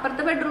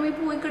അപ്പുറത്തെ ബെഡ്റൂമിൽ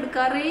പോയി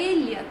കിടക്കാറേ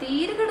ഇല്ല,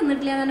 തീരെ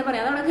കിടന്നിട്ടില്ല എന്ന് തന്നെ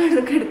പറയാം. അത്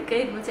അവിടെ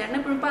കിടക്കായിരുന്നു. ചേട്ടൻ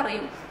എപ്പോഴും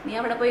പറയും, നീ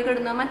അവിടെ പോയി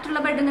കിടന്ന മറ്റുള്ള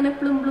ബെഡ് ഇങ്ങനെ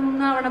പ്ലും പ്ലും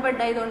അവിടെ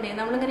ബെഡായതുകൊണ്ടേ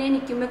നമ്മളിങ്ങനെ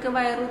എനിക്കുമ്പോഴൊക്കെ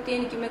വയറുത്തി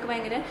എനിക്കുമ്പോഴൊക്കെ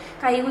ഭയങ്കര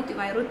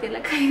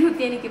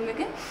കൈകുത്തി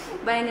എനിക്കുമ്പോഴൊക്കെ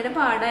ഭയങ്കര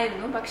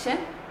പാടായിരുന്നു. പക്ഷെ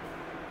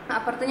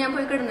അപ്പുറത്ത് ഞാൻ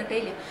പോയി കിടന്നിട്ടേ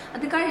ഇല്ല.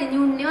 അത് കഴിഞ്ഞ്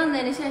ഉണ്ണി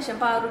വന്നതിന് ശേഷം,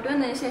 പാറൂട്ടി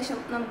വന്നതിന് ശേഷം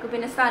നമുക്ക്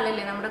പിന്നെ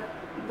സ്ഥലമല്ലേ, നമ്മുടെ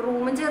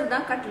റൂമും ചെറുതാ,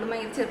 കട്ടിലും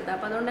ഭയങ്കര ചെറുതാ.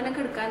 അപ്പം അതുകൊണ്ട് തന്നെ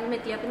കിടക്കാനും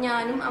പറ്റില്ല. അപ്പം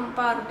ഞാനും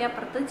പാറൂട്ടി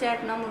അപ്പുറത്ത്,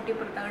 ചേട്ടനും അമ്മൂട്ടി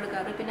ഇപ്പുറത്താണ്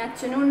കിടക്കാറ്. പിന്നെ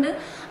അച്ഛനും ഉണ്ട്,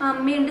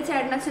 അമ്മയുണ്ട്,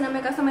 ചേട്ടൻ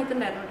അച്ഛനമ്മയൊക്കെ ആ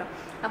സമയത്തുണ്ടായിരുന്നു കേട്ടോ.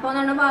 അപ്പോൾ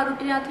അതുകൊണ്ട്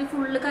പാറൂട്ടി രാത്രി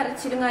ഫുള്ള്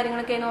കരച്ചിലും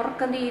കാര്യങ്ങളൊക്കെ ആയിരുന്നു,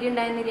 ഉറക്കം തീരെ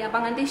ഉണ്ടായിരുന്നില്ല. അപ്പം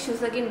അങ്ങനത്തെ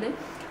ഇഷ്യൂസൊക്കെ ഉണ്ട്.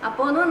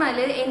 അപ്പോൾ എന്ന് പറഞ്ഞാൽ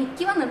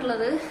എനിക്ക്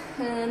വന്നിട്ടുള്ളത്,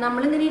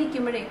 നമ്മളിങ്ങനെ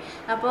ഇരിക്കുമ്പോഴേ,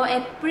 അപ്പോൾ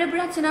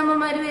എപ്പോഴെപ്പോഴും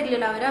അച്ഛനമ്മമാർ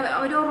വരില്ലല്ലോ,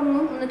 അവർ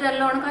ഉറങ്ങും, എന്നിട്ട്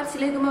നല്ലോണം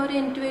കരച്ചിലേക്കുമ്പോൾ അവർ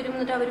എനിക്ക് വരും,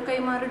 എന്നിട്ട് അവർ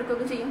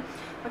കൈമാറെടുക്കുകയൊക്കെ ചെയ്യും.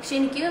 പക്ഷെ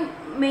എനിക്ക്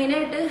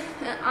മെയിനായിട്ട്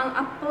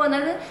അപ്പോൾ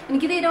അതായത്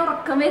എനിക്ക് തീരെ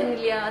ഉറക്കം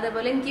വരുന്നില്ല.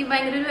 അതേപോലെ എനിക്ക്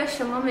ഭയങ്കര ഒരു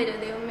വിഷമം വരും.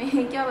 ദൈവമേ,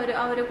 എനിക്ക്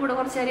അവരെ കൂടെ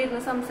കുറച്ച് നേരം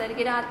ഇരുന്ന്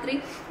സംസാരിക്കുക, രാത്രി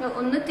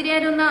ഇത്തിരി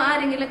നേരം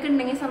ആരെങ്കിലുമൊക്കെ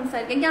ഉണ്ടെങ്കിൽ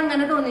സംസാരിക്കുക. എനിക്ക്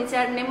അങ്ങനെ തോന്നി.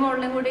 ചേട്ടനെയും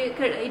മോളിനെയും കൂടി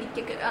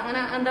ഇരിക്കുക,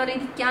 അങ്ങനെ എന്താ പറയുക,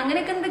 ഇരിക്കുക,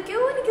 അങ്ങനെയൊക്കെ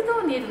എന്തൊക്കെയോ എനിക്ക്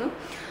തോന്നിയിരുന്നു.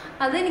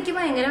 അതെനിക്ക്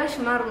ഭയങ്കര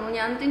വിഷമമായിരുന്നു.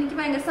 എനിക്ക്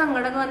ഭയങ്കര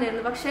സങ്കടമൊക്കെ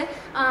വന്നിരുന്നു. പക്ഷെ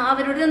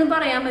അവരോട് ഒന്നും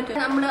പറയാൻ പറ്റും.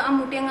 നമ്മൾ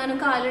അമ്മൂട്ടി എങ്ങാനും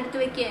കാലെടുത്ത്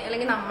വെക്കുക,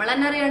 അല്ലെങ്കിൽ നമ്മൾ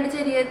തന്നെ അറിയാണ്ട്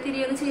ചെറിയ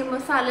തിരിയൊക്കെ ചെയ്യുമ്പോൾ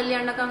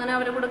സ്ഥലമില്ലാണ്ടൊക്കെ അങ്ങനെ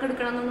അവരെ കൂടെ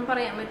കിടക്കണം എന്നൊന്നും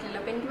പറയാൻ പറ്റില്ല.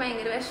 അപ്പം എനിക്ക്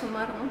ഭയങ്കര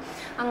വിഷമമായിരുന്നു.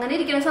 അങ്ങനെ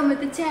ഇരിക്കുന്ന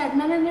സമയത്ത്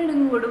ചേട്ടനെ തന്നെ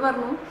ഇങ്ങോട്ട്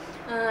പറഞ്ഞു,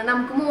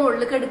 നമുക്ക്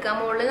മുകളിൽ കിടക്കാം.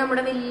 മുകളിൽ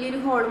നമ്മുടെ വലിയൊരു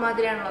ഹോൾ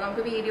മാതിരിയാണല്ലോ,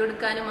 നമുക്ക് വീഡിയോ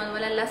എടുക്കാനും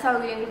അതുപോലെ എല്ലാ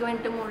സൗകര്യങ്ങൾക്ക്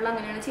വേണ്ടിയിട്ട് മുകളിൽ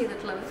അങ്ങനെയാണ്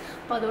ചെയ്തിട്ടുള്ളത്.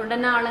 അപ്പോൾ അതുകൊണ്ട്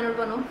തന്നെ ആളെന്നോട്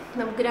പറഞ്ഞു,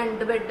 നമുക്ക്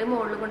 2 ബെഡ്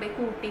മുകളിൽ കൊണ്ടുപോയി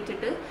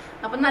കൂട്ടിയിട്ടിട്ട്,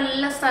 അപ്പം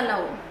നല്ല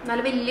സ്ഥലമാവും,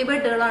 നല്ല വലിയ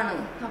ബെഡുകളാണ്.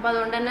 അപ്പം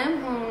അതുകൊണ്ട് തന്നെ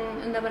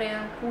എന്താ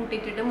പറയുക,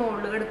 കൂട്ടിയിട്ടിട്ട്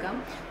മുകളിൽ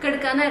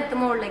കിടക്കാൻ നേരത്തെ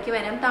മുകളിലേക്ക്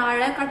വരാം.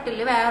 താഴെ കട്ടിൽ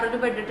വേറൊരു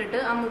ബെഡ്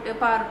ഇട്ടിട്ട് അമ്മൂട്ടി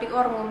പാർട്ടി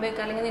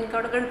ഉറങ്ങുമ്പോഴേക്ക്, അല്ലെങ്കിൽ നിനക്ക്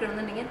അവിടെ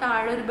കിടക്കണമെന്നുണ്ടെങ്കിൽ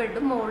താഴെ ഒരു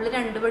ബെഡും മുകളിൽ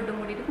 2 ബെഡും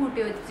കൂടിയിട്ട് കൂട്ടി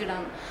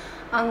വെച്ചിടാണ്.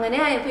 അങ്ങനെ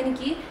ആയപ്പോൾ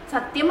എനിക്ക്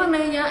സത്യം പറഞ്ഞു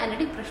കഴിഞ്ഞാൽ എൻ്റെ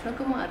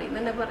ഡിപ്രഷനൊക്കെ മാറി എന്ന്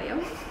തന്നെ പറയാം.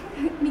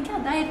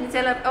 എനിക്കതായിരുന്നു,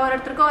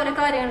 ഓരോരുത്തർക്കും ഓരോ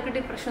കാര്യങ്ങൾക്ക്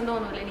ഡിപ്രഷൻ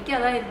തോന്നൂല.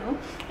 എനിക്കതായിരുന്നു.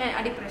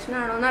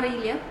 ഡിപ്രഷനാണോ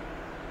എന്നറിയില്ല,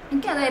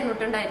 എനിക്കതായിരുന്നു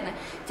ഇട്ടുണ്ടായിരുന്നത്.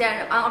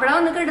 അവിടെ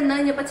വന്ന് കിടന്നു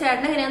കഴിഞ്ഞപ്പോൾ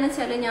ചേട്ടൻ എങ്ങനെയാണെന്ന്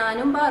വെച്ചാൽ,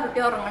 ഞാനും പാറുട്ടി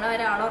ഉറങ്ങണ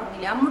ഒരാൾ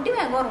ഉറങ്ങില്ല. അമ്മൂട്ടി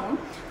വേഗം ഉറങ്ങും.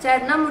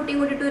 ചേട്ടനും അമ്മൂട്ടിയും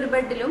കൂട്ടിയിട്ട് ഒരു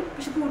ബെഡിലും,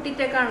 പക്ഷെ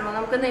കൂട്ടിയിട്ടേക്കാണല്ലോ,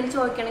 നമുക്ക് എന്തെങ്കിലും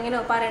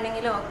ചോദിക്കണമെങ്കിലോ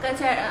പറയണമെങ്കിലോ ഒക്കെ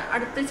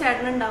അടുത്ത്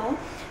ചേട്ടനുണ്ടാവും.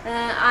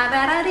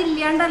 വേറെ ആരും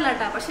ഇല്ലാണ്ടല്ല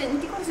കേട്ടോ. പക്ഷെ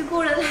എനിക്ക് കുറച്ച്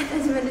കൂടുതൽ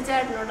അറ്റാച്ച്മെന്റ്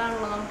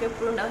ചേട്ടനോടാണല്ലോ, നമുക്ക്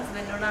എപ്പോഴും ഉണ്ടാവും,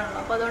 ഹസ്ബൻഡിനോടാണല്ലോ.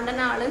 അപ്പോൾ അതുകൊണ്ട്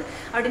തന്നെ ആള്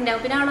അവിടെ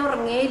ഉണ്ടാവും. പിന്നെ ആൾ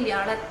ഉറങ്ങേയില്ല.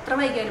 ആൾ എത്ര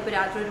വൈകിയാലും, ഇപ്പോൾ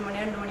രാത്രി 1 മണി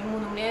 2 മണി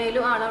 3 മണി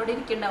ആയാലും ആളവിടെ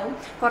ഇരിക്കുന്നുണ്ടാവും.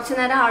 കുറച്ച്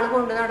നേരം ആൾ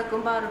കൊണ്ട്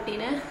നടക്കും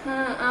പാറുട്ടീനെ.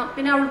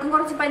 പിന്നെ അവൾക്കും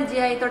കുറച്ച്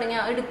പരിചയമായി തുടങ്ങി.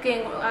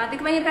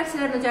 ആദ്യമൊക്കെ ഭയങ്കര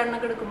കരച്ചിലായിരുന്നു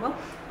ചേട്ടനൊക്കെ എടുക്കുമ്പോൾ.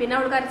 പിന്നെ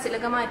അവൾ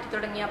കരച്ചിലൊക്കെ മാറ്റി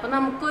തുടങ്ങി. അപ്പം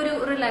നമുക്കൊരു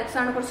റിലാക്സ്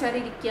ആണ്, കുറച്ച് നേരം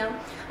ഇരിക്കാം.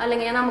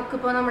 അല്ലെങ്കിൽ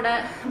നമുക്കിപ്പോൾ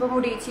ഇപ്പോൾ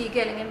മുടി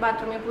ചീക്കുക, അല്ലെങ്കിൽ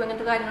ബാത്റൂമിൽ പോകുക,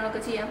 അങ്ങനത്തെ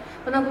കാര്യങ്ങളൊക്കെ ചെയ്യാം.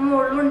 അപ്പോൾ നമുക്ക്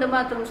മുകളിലുണ്ട്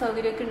ബാത്റൂം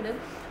സൗകര്യമൊക്കെ ഉണ്ട്.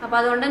 അപ്പോൾ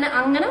അതുകൊണ്ട് തന്നെ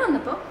അങ്ങനെ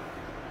വന്നപ്പോൾ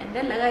എൻ്റെ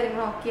എല്ലാ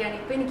കാര്യങ്ങളും ഓക്കെയാണ്.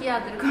 ഇപ്പം എനിക്ക്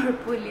യാതൊരു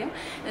കുഴപ്പമില്ല.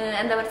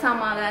 എന്താ പറയുക,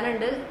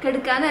 സമാധാനമുണ്ട്.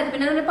 കിടക്കാൻ നേരത്തെ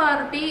പിന്നെ അതിൻ്റെ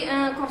പാർട്ടി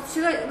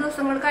കുറച്ച്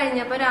ദിവസങ്ങൾ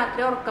കഴിഞ്ഞപ്പോൾ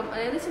രാത്രി ഉറക്കം,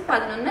 അതായത്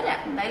 11:30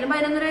 എന്തായാലും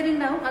 11:30 വരെ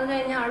ഉണ്ടാവും. അത്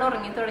കഴിഞ്ഞ് ആൾ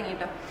ഉറങ്ങി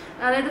തുടങ്ങിയിട്ടോ.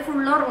 അതായത്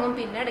ഫുള്ള് ഉറങ്ങും.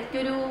 പിന്നെ ഇടയ്ക്ക്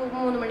ഒരു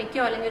 3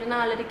 മണിക്കോ അല്ലെങ്കിൽ ഒരു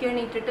 4:30-ക്കോ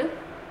എണീറ്റിട്ട്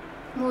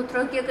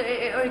മൂത്രമൊക്കെ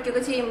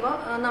ഒഴിക്കുകയൊക്കെ ചെയ്യുമ്പോൾ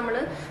നമ്മൾ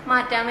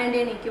മാറ്റാൻ വേണ്ടി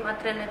എണീക്കും,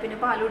 അത്ര തന്നെ. പിന്നെ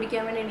പാൽ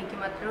കുടിക്കാൻ വേണ്ടി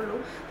എണീക്കും, അത്രേ ഉള്ളൂ.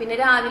 പിന്നെ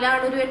രാവിലെ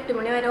ആളൊരു 8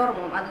 മണി വരെ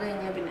ഉറങ്ങും. അത്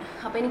കഴിഞ്ഞാൽ പിന്നെ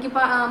അപ്പം എനിക്ക്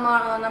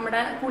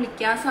നമ്മുടെ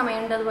കുളിക്കാൻ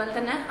സമയമുണ്ട്. അതുപോലെ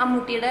തന്നെ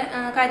അമ്മൂട്ടിയുടെ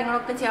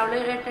കാര്യങ്ങളൊക്കെ ചെയ്യാം. അവൾ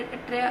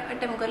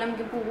 8:30-8:45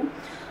 നമുക്ക് പോവും.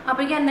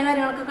 അപ്പോഴേക്കും എൻ്റെ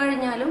കാര്യങ്ങളൊക്കെ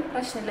കഴിഞ്ഞാലും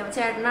പ്രശ്നമില്ല.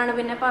 ചേട്ടനാണ്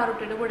പിന്നെ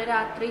പാറുട്ടിയുടെ കൂടെ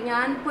രാത്രി.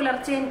 ഞാൻ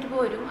പുലർച്ചെ എനിക്ക്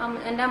പോരും.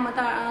 എൻ്റെ അമ്മ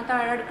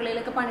താഴെ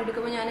അടുക്കളയിലൊക്കെ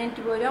പണിയെടുക്കുമ്പോൾ ഞാൻ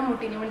എനിക്ക് പോരും,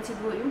 അമ്മൂട്ടീനെ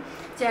വിളിച്ചിട്ട് പോരും.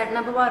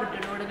 ചേട്ടനപ്പോൾ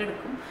പാറുട്ടിയുടെ കൂടെ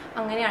കിടക്കും.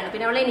 അങ്ങനെയാണ്.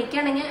 പിന്നെ അവൾ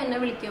എനിക്കാണെങ്കിൽ എന്നെ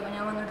വിളിക്കുക,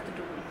 ഞാൻ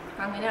വന്നെടുത്തിട്ട് പോകും.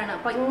 അങ്ങനെയാണ്.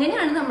 അപ്പോൾ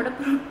ഇങ്ങനെയാണ് നമ്മുടെ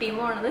റൂട്ടീൻ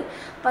പോണത്.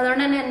 അപ്പോൾ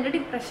അതുകൊണ്ട് തന്നെ എൻ്റെ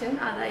ഡിപ്രഷൻ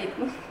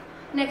അതായിരുന്നു.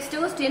 നെക്സ്റ്റ്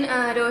ക്വസ്റ്റ്യൻ,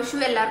 രോഷു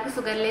എല്ലാവർക്കും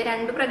സുഖമല്ലേ?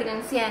 2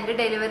 pregnancy and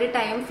delivery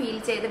time feel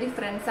ചെയ്ത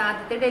ഡിഫറൻസ്.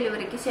 ആദ്യത്തെ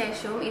ഡെലിവറിക്ക്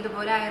ശേഷവും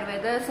ഇതുപോലെ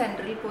ആയുർവേദ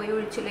സെന്ററിൽ പോയി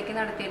ഒഴിച്ചിലേക്ക്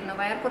നടത്തിയിരുന്നു.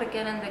 വയർ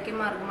കുറയ്ക്കാൻ എന്തൊക്കെ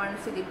മാർഗമാണ്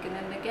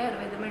സ്വീകരിക്കുന്നത്? എന്തൊക്കെ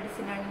ആയുർവേദ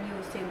മെഡിസിനാണ്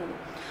യൂസ് ചെയ്യുന്നത്?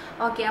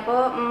 ഓക്കെ, അപ്പോൾ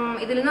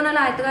ഇതിൽ നിന്ന് പറഞ്ഞാൽ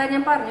ആദ്യത്തെ കാര്യം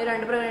ഞാൻ പറഞ്ഞു,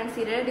 2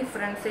 പ്രഗ്നൻസിയുടെ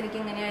ഡിഫറൻസ് എനിക്ക്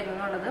ഇങ്ങനെയായിരുന്നു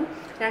എന്നുള്ളത്.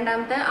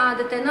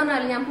 ആദ്യത്തെ എന്ന്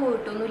പറഞ്ഞാൽ ഞാൻ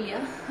പോയിട്ടൊന്നുമില്ല.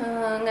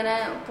 ഇങ്ങനെ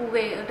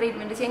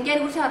ട്രീറ്റ്മെന്റ് ചെയ്യാൻ എനിക്ക്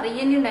അതിനെക്കുറിച്ച്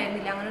അറിയേണ്ടി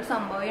ഉണ്ടായിരുന്നില്ല, അങ്ങനെ ഒരു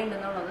സംഭവം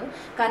ഉണ്ടെന്നുള്ളത്.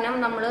 കാരണം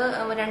നമ്മൾ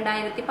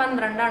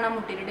 2012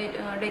 അമ്മൂട്ടിയുടെ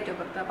ഡേറ്റ് ഓഫ്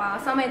മലപ്പുറത്ത്. അപ്പോൾ ആ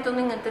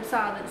സമയത്തൊന്നും ഇങ്ങനത്തെ ഒരു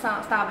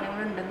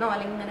സ്ഥാപനങ്ങൾ ഉണ്ടെന്നോ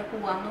അല്ലെങ്കിൽ ഇങ്ങനെ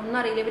പോകാമെന്നൊന്നും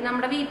അറിയില്ല. പിന്നെ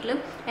നമ്മുടെ വീട്ടിൽ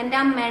എൻ്റെ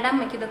അമ്മയുടെ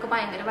അമ്മയ്ക്ക് ഇതൊക്കെ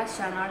ഭയങ്കര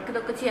വശമാണ്, ആൾക്ക്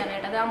ഇതൊക്കെ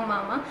ചെയ്യാനായിട്ട്. അത്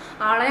അമ്മാമ്മ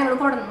ആളെ ഞങ്ങൾ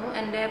കൊണ്ടുവന്നു.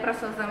 എൻ്റെ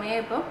പ്രസവ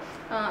സമയമായപ്പോൾ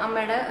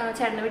അമ്മയുടെ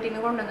ചേട്ടൻ്റെ വീട്ടിൽ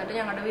നിന്ന് കൊണ്ടുവന്നിട്ട്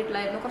ഞങ്ങളുടെ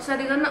വീട്ടിലായിരുന്നു.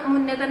 കുറച്ചധികം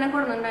മുന്നേ തന്നെ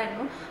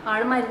കൊണ്ടുവന്നിട്ടുണ്ടായിരുന്നു.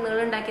 ആൾ മരുന്നുകൾ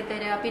ഉണ്ടാക്കി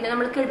തരിക, പിന്നെ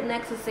നമ്മൾ കിടന്ന്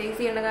എക്സസൈസ്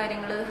ചെയ്യേണ്ട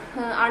കാര്യങ്ങൾ,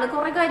 ആൾ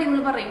കുറേ കാര്യങ്ങൾ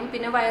പറയും.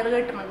 പിന്നെ വയറ്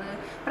കെട്ടുന്നത്,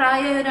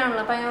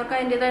 പ്രായമായവരാണല്ലോ, അപ്പം അവർക്ക്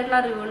അതിൻ്റെതായിട്ടുള്ള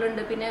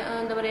അറിവുകളുണ്ട്. പിന്നെ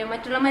എന്താ പറയുക,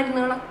 മറ്റുള്ള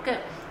മരുന്നുകളൊക്കെ,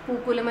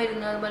 പൂക്കുല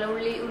മരുന്ന്,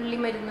 അതുപോലെ ഉള്ളി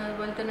മരുന്ന്,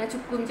 അതുപോലെ തന്നെ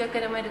ചുക്കും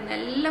ചക്കര മരുന്ന്,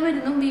 എല്ലാ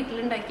മരുന്നും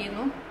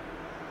വീട്ടിലുണ്ടാക്കിയിരുന്നു.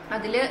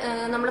 അതിൽ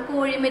നമ്മൾ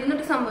കോഴി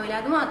മരുന്നൊരു സംഭവമില്ല,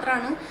 അത്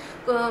മാത്രമാണ്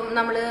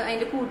നമ്മൾ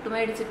അതിൻ്റെ കൂട്ട്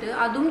മേടിച്ചിട്ട്,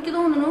 അതും എനിക്ക്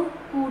തോന്നുന്നു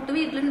കൂട്ട്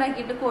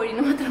വീട്ടിലുണ്ടാക്കിയിട്ട്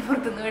കോഴീനെ മാത്രം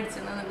പുറത്തുനിന്ന്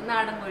മേടിച്ചിട്ടുണ്ട്,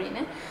 നാടൻ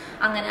കോഴീനെ.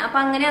 അങ്ങനെ അപ്പം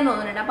അങ്ങനെയാന്ന്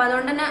തോന്നുന്നുണ്ട്. അപ്പം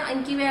അതുകൊണ്ട് തന്നെ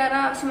എനിക്ക് വേറെ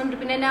ആവശ്യമുണ്ട്.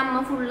 പിന്നെ എൻ്റെ അമ്മ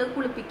ഫുള്ള്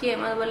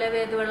കുളിപ്പിക്കുകയും അതുപോലെ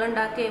വേദവെള്ളം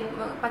ഉണ്ടാക്കുകയും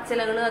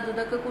പച്ചിലകൾ അതും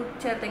ഇതൊക്കെ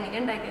ചേർത്ത് എങ്ങനെ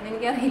ഉണ്ടാക്കിയെന്ന്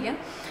എനിക്കറിയില്ല,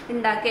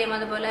 ഉണ്ടാക്കുകയും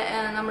അതുപോലെ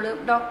നമ്മൾ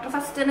ഡോക്ടർ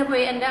ഫസ്റ്റ് തന്നെ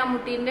പോയി എൻ്റെ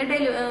അമ്മൂട്ടീൻ്റെ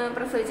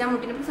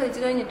അമ്മൂട്ടീനെ പ്രസവിച്ച്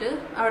കഴിഞ്ഞിട്ട്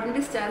അവിടെ നിന്ന്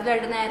ഡിസ്ചാർജ്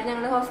ആയിട്ട് നേരെ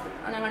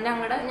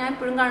ഞങ്ങളുടെ ഞാൻ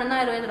എപ്പോഴും കാണുന്ന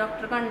ആയുർവേദ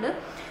ഡോക്ടറെ കണ്ട്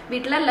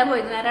വീട്ടിലല്ല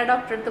പോയത്, നേരെ ആ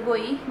ഡോക്ടറെ അടുത്ത്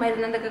പോയി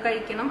മരുന്ന് എന്തൊക്കെ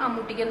കഴിക്കണം,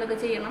 അമ്മൂട്ടിക്ക് എന്തൊക്കെ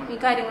ചെയ്യണം, ഈ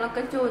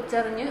കാര്യങ്ങളൊക്കെ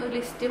ചോദിച്ചറിഞ്ഞ് ഒരു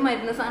ലിസ്റ്റ്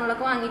മരുന്ന്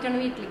സാധനങ്ങളൊക്കെ വാങ്ങിയിട്ടാണ്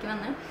വീട്ടിലേക്ക്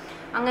വന്നത്.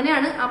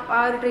 അങ്ങനെയാണ്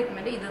ആ ഒരു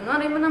ട്രീറ്റ്മെൻറ്റ്. ഇതെന്ന്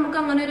പറയുമ്പോൾ നമുക്ക്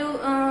അങ്ങനെ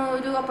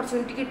ഒരു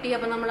ഓപ്പർച്യൂണിറ്റി കിട്ടി.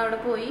 അപ്പം നമ്മൾ അവിടെ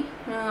പോയി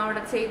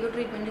അവിടെ ചെയ്തു,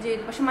 ട്രീറ്റ്മെൻറ്റ്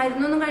ചെയ്തു. പക്ഷെ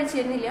മരുന്നൊന്നും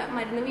കഴിച്ചിരുന്നില്ല.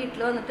 മരുന്ന്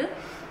വീട്ടിൽ വന്നിട്ട്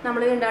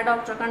നമ്മൾ വീണ്ടും ആ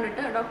ഡോക്ടറെ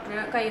കണ്ടിട്ട്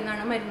ഡോക്ടറെ കയ്യിൽ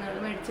നിന്നാണ് മരുന്നുകൾ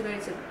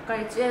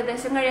കഴിച്ച്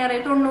ഏകദേശം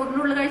കഴിയാറായി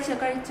 90-നുള്ളിൽ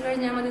കഴിച്ചു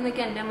കഴിഞ്ഞാൽ മതി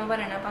എന്നൊക്കെ എൻ്റെ അമ്മ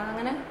പറയണേ. അപ്പം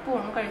അതങ്ങനെ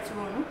കഴിച്ചു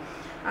പോണു.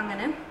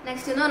 അങ്ങനെ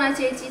നെക്സ്റ്റ് എന്ന് പറഞ്ഞാൽ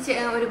ചേച്ചി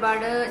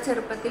ഒരുപാട്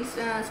ചെറുപ്പത്തിൽ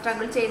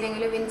സ്ട്രഗിൾ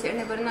ചെയ്തെങ്കിലും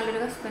വിൻചേട്ടനെ പോലെ നല്ലൊരു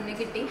ഹസ്ബൻഡിനെ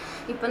കിട്ടി.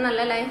 ഇപ്പം നല്ല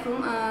ലൈഫും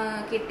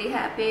കിട്ടി,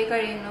 ഹാപ്പിയായി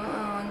കഴിയുന്നു.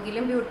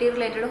 എങ്കിലും ബ്യൂട്ടി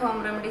റിലേറ്റഡ് ഹോം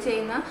റെമഡി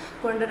ചെയ്യുന്ന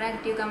കൊണ്ട്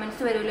നെഗറ്റീവ്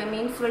കമൻറ്റ്സ് വരുമല്ലോ,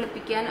 മീൻസ്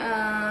വെളുപ്പിക്കാൻ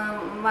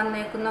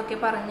വന്നേക്കുന്നൊക്കെ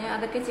പറഞ്ഞ്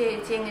അതൊക്കെ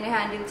ചേച്ചി എങ്ങനെ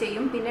ഹാൻഡിൽ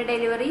ചെയ്യും? പിന്നെ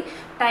ഡെലിവറി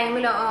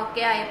ടൈമിൽ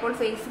ഒക്കെ ആയപ്പോൾ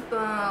ഫേസ്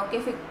ഒക്കെ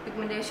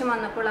പിഗ്മെൻറ്റേഷൻ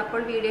വന്നപ്പോൾ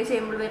അപ്പോൾ വീഡിയോ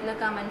ചെയ്യുമ്പോൾ വരുന്ന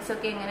കമൻറ്റ്സ്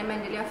ഒക്കെ എങ്ങനെ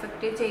മെൻ്റലി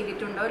അഫക്റ്റ്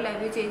ചെയ്തിട്ടുണ്ടോ?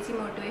 ലവ് യു ചേച്ചി,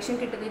 മോട്ടിവേഷൻ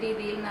കിട്ടുന്ന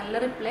രീതിയിൽ നല്ല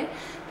റിപ്ലൈ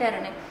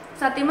തരണേ.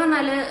 സത്യം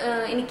പറഞ്ഞാൽ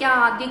എനിക്ക്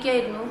ആദ്യമൊക്കെ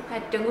ആയിരുന്നു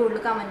ഏറ്റവും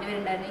കൂടുതൽ കമൻറ്റ്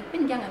വരുന്നുണ്ടായിരുന്നു. ഇപ്പം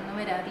എനിക്ക് അങ്ങനെയൊന്നും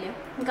വരാറില്ല.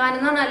 കാരണം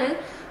എന്ന് പറഞ്ഞാൽ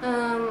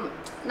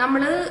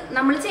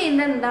നമ്മൾ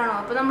ചെയ്യുന്നത് എന്താണോ,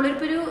 അപ്പോൾ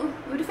നമ്മളിപ്പോൾ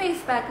ഒരു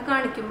ഫേസ് പാക്ക്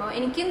കാണിക്കുമ്പോൾ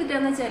എനിക്ക്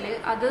എന്നിട്ടാന്ന് വെച്ചാൽ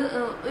അത്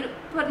ഒരു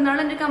പിറന്നാൾ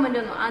എൻ്റെ കമൻറ്റ്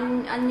വന്നു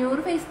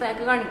 500 ഫേസ്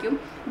പാക്ക് കാണിക്കും,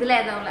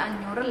 ഇതിലേതാവില്ല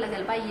 500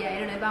 ചിലപ്പോൾ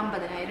 5000 ഇപ്പോൾ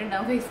 50,000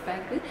 ഉണ്ടാവും ഫേസ്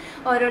പാക്ക്.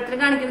 ഓരോരുത്തർ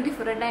കാണിക്കുന്ന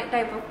ഡിഫറെൻറ്റ്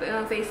ടൈപ്പ് ഓഫ്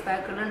ഫേസ്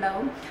പാക്കുകൾ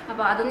ഉണ്ടാവും.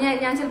 അപ്പോൾ അതൊന്നും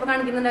ഞാൻ ചിലപ്പോൾ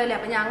കാണിക്കുന്നുണ്ടാവില്ല.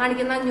 അപ്പോൾ ഞാൻ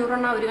കാണിക്കുന്ന 500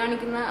 എണ്ണം, അവർ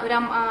കാണിക്കുന്ന ഒരു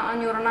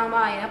 500 എണ്ണം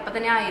ആകുമ്പോൾ 1000, അപ്പം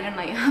തന്നെ 1000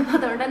 എണ്ണായി. അപ്പോൾ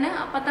അതുകൊണ്ട് തന്നെ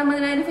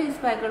 50,000 ഫേസ്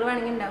പാക്കുകൾ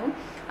വേണമെങ്കിൽ ഉണ്ടാവും.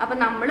 അപ്പം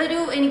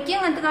എനിക്ക്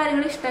അങ്ങനത്തെ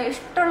കാര്യങ്ങൾ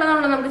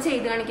ഇഷ്ടമുള്ളതാണല്ലോ നമുക്ക്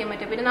ചെയ്ത് കാണിക്കാൻ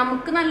പറ്റും. പിന്നെ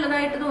നമുക്ക്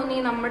നല്ലതായിട്ട് തോന്നി,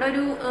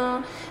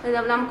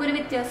 നമുക്കൊരു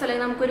വ്യത്യാസം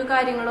അല്ലെങ്കിൽ നമുക്കൊരു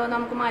കാര്യങ്ങളോ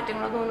നമുക്ക്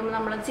മാറ്റങ്ങളോ തോന്നുമ്പോൾ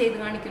നമ്മളത് ചെയ്ത്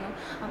കാണിക്കുന്നു.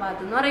 അപ്പോൾ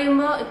അതെന്ന്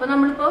പറയുമ്പോൾ ഇപ്പോൾ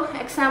നമ്മളിപ്പോൾ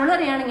എക്സാമ്പിൾ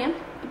പറയുകയാണെങ്കിൽ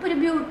ഇപ്പോൾ ഒരു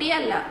ബ്യൂട്ടി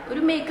അല്ല,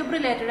 ഒരു മേക്കപ്പ്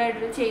റിലേറ്റഡ്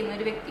ആയിട്ട് ചെയ്യുന്ന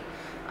ഒരു വ്യക്തി,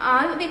 ആ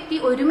വ്യക്തി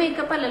ഒരു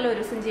മേക്കപ്പ് അല്ലല്ലോ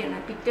ഒരു ദിവസം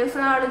ചെയ്യണം. പിറ്റേ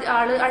ദിവസം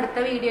ആള് അടുത്ത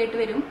വീഡിയോ ആയിട്ട്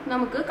വരും,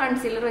 നമുക്ക്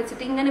കൺസീലർ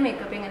വെച്ചിട്ട് ഇങ്ങനെ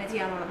മേക്കപ്പ് എങ്ങനെ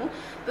ചെയ്യാനുള്ളത്.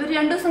 ഒരു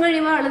 2 ദിവസം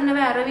കഴിയുമ്പോൾ ആൾ തന്നെ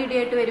വേറെ വീഡിയോ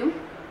ആയിട്ട് വരും,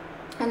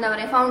 എന്താ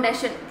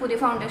പറയുക, പുതിയ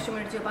ഫൗണ്ടേഷൻ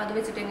മേടിച്ചു, അപ്പോൾ അത്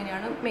വെച്ചിട്ട്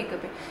എങ്ങനെയാണ്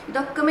മേക്കപ്പ്.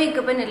 ഇതൊക്കെ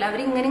മേക്കപ്പ് തന്നെയല്ല, അവർ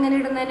ഇങ്ങനെ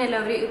ഇടുന്നത് തന്നെയല്ല,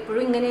 അവർ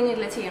ഇപ്പോഴും ഇങ്ങനെ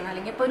തന്നെയല്ല ചെയ്യണം.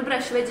 അല്ലെങ്കിൽ ഇപ്പോൾ ഒരു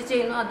ബ്രഷ് വെച്ച്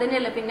ചെയ്യുന്നു, അത്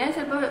തന്നെയല്ല. പിന്നെ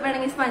ചിലപ്പോൾ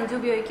വേണമെങ്കിൽ സ്പഞ്ച്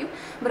ഉപയോഗിക്കും,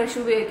 ബ്രഷ്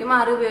ഉപയോഗിക്കും,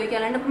 മാറി ഉപയോഗിക്കും.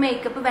 അല്ലാണ്ട് ഇപ്പോൾ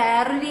മേക്കപ്പ്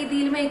വേറൊരു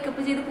രീതിയിൽ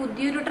മേക്കപ്പ് ചെയ്ത്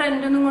പുതിയൊരു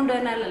ട്രെൻഡൊന്നും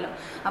കൊണ്ടുവരാനല്ലോ.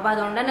 അപ്പോൾ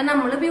അതുകൊണ്ട് തന്നെ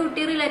നമ്മൾ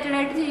ബ്യൂട്ടി റിലേറ്റഡ്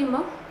ആയിട്ട്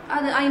ചെയ്യുമ്പോൾ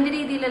അതിൻ്റെ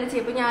രീതിയിലല്ല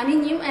ചെയ്യും. ഇപ്പോൾ ഞാൻ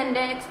ഇനിയും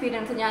എൻ്റെ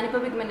എക്സ്പീരിയൻസ്, ഞാനിപ്പോൾ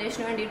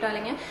പിഗ്മെൻറ്റേഷന് വേണ്ടിയിട്ടോ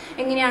അല്ലെങ്കിൽ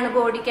എങ്ങനെയാണ്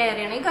ബോഡി കെയർ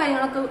ചെയ്യണം, ഈ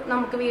കാര്യങ്ങളൊക്കെ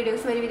നമുക്ക്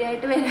വീഡിയോസ്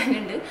വരിവരിയായിട്ട്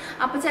വരാനുണ്ട്.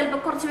 അപ്പോൾ ചിലപ്പോൾ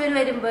കുറച്ച് പേര്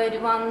വരുമ്പോൾ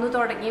വന്നു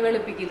തുടങ്ങി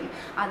വെളുപ്പിക്കുന്നു,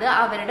 അത്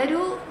അവരുടെ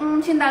ഒരു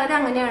ചിന്താഗതി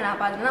അങ്ങനെയാണ്.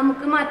 അപ്പോൾ അത്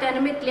നമുക്ക്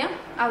മാറ്റാനും പറ്റില്ല.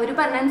 അവർ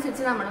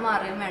പറഞ്ഞനുസരിച്ച് നമ്മൾ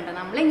മാറുകയും വേണ്ട,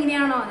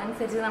 നമ്മളെങ്ങനെയാണോ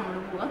അതനുസരിച്ച് നമ്മൾ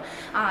പോവുക.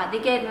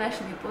 ആദ്യമൊക്കെയായിരുന്നു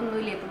വിഷമം, ഇപ്പോൾ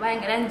ഒന്നുമില്ല, ഇപ്പോൾ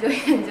ഭയങ്കര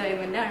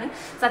എൻജോയ്മെൻ്റ് ആണ്.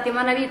 സത്യം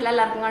പറഞ്ഞാൽ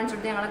വീട്ടിലെല്ലാവർക്കും കാണിച്ചു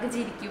കൊടുത്ത് ഞങ്ങളൊക്കെ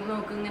ചിരിക്കും,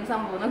 നോക്കും ഇങ്ങനെ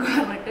സംഭവം എന്നൊക്കെ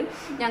പറഞ്ഞിട്ട്.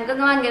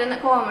 ഞങ്ങൾക്കൊക്കെ ഭയങ്കര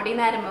കോമഡി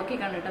നേരമൊക്കെ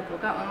കണ്ടിട്ട്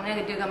അപ്പോൾ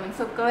നെഗറ്റീവ്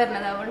കമൻസ് ഒക്കെ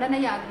വരുന്നത്. അതുകൊണ്ട് തന്നെ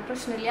യാതൊരു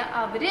പ്രശ്നമില്ല.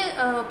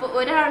 ഇപ്പോൾ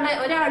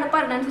ഒരാൾ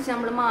പറഞ്ഞനുസരിച്ച്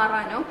നമ്മൾ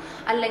മാറാനോ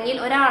അല്ലെങ്കിൽ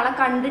ഒരാളെ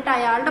കണ്ടിട്ട്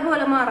അയാളുടെ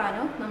പോലെ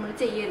മാറാനോ നമ്മൾ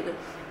ചെയ്യരുത്.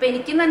 ഇപ്പം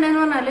എനിക്ക് തന്നെ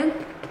എന്ന് പറഞ്ഞാൽ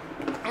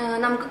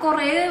നമുക്ക്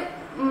കുറേ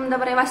എന്താ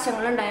പറയുക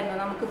വശങ്ങളുണ്ടായിരുന്നു.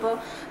 നമുക്കിപ്പോൾ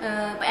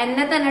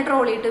എന്നെ തന്നെ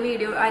ട്രോളിയിട്ട്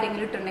വീഡിയോ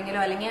ആരെങ്കിലും ഇട്ടുണ്ടെങ്കിലോ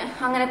അല്ലെങ്കിൽ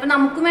അങ്ങനെ ഇപ്പോൾ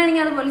നമുക്കും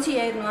വേണമെങ്കിൽ അതുപോലെ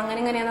ചെയ്യായിരുന്നു, അങ്ങനെ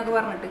ഇങ്ങനെയാന്നൊക്കെ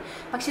പറഞ്ഞിട്ട്.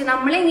 പക്ഷെ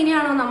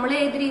നമ്മളെങ്ങനെയാണോ, നമ്മൾ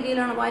ഏത്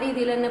രീതിയിലാണോ ആ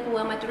രീതിയിൽ തന്നെ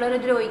പോകാൻ, മറ്റുള്ളവരെ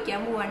ദ്രോഹിക്കാൻ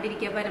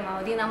പോകാണ്ടിരിക്കുക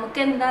പരമാവധി.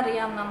 നമുക്ക് എന്താ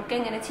അറിയാം, നമുക്ക്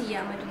എങ്ങനെ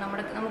ചെയ്യാൻ പറ്റും,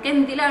 നമുക്ക്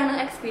എന്തിലാണ്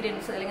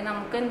എക്സ്പീരിയൻസ് അല്ലെങ്കിൽ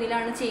നമുക്ക്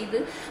എന്തിലാണ് ചെയ്ത്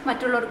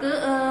മറ്റുള്ളവർക്ക്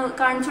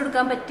കാണിച്ചു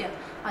കൊടുക്കാൻ പറ്റുക,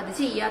 അത്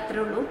ചെയ്യുക,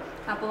 അത്രേ ഉള്ളൂ.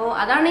 അപ്പോൾ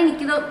അതാണ്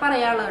എനിക്കിത്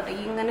പറയാനുള്ളത് കേട്ടോ.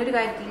 ഇങ്ങനെ ഒരു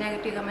കാര്യത്തിൽ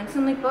നെഗറ്റീവ് കമൻസ്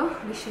ഒന്നും ഇപ്പോൾ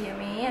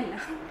വിഷയമേ അല്ല.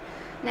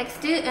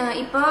 നെക്സ്റ്റ്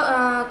ഇപ്പോൾ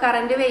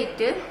കറൻറ്റ്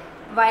വെയിറ്റ്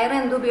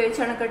വയറെന്ത്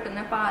ഉപയോഗിച്ചാണ്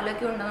കെട്ടുന്നത്,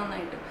 പാലൊക്കെ ഉണ്ട്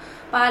നന്നായിട്ട്.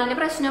 പാലിന്റെ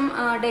പ്രശ്നം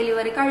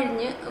ഡെലിവറി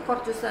കഴിഞ്ഞ്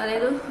കുറച്ച് ദിവസം,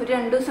 അതായത് ഒരു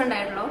 2 ദിവസം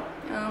ഉണ്ടായിട്ടുള്ളൂ.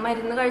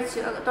 മരുന്ന് കഴിച്ച്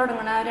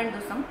തുടങ്ങണ ആ 2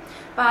 ദിവസം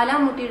പാല്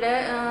അമ്മൂട്ടി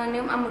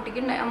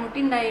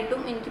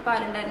ഉണ്ടായിട്ടും എനിക്ക്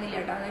പാലുണ്ടായിരുന്നില്ല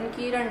കേട്ടോ.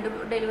 അതെനിക്ക് 2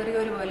 ഡെലിവറി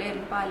ഒരുപോലെ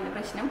ആയിരുന്നു പാലിന്റെ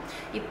പ്രശ്നം.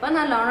 ഇപ്പൊ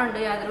നല്ലോണം ഉണ്ട്,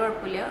 യാതൊരു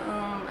കുഴപ്പമില്ല.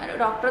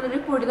 ഡോക്ടർ അതൊരു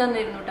പൊടി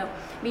തന്നിരുന്നു കേട്ടോ.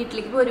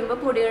 വീട്ടിലേക്ക് പോരുമ്പോൾ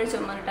പൊടി കഴിച്ചു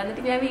വന്നിട്ട്,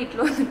 എന്നിട്ട് ഞാൻ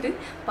വീട്ടിൽ വന്നിട്ട്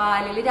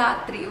പാലിൽ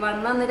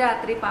വന്ന്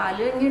രാത്രി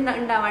പാല്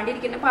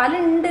ഉണ്ടാവാണ്ടിരിക്കുന്ന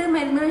പാലുണ്ട്,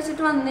 മരുന്ന്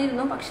കഴിച്ചിട്ട്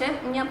വന്നിരുന്നു. പക്ഷെ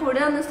ഞാൻ പൊടി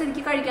തന്ന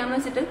സ്ഥിതിക്ക് കഴിക്കാമെന്ന്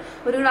വെച്ചിട്ട്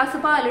ഒരു ഗ്ലാസ്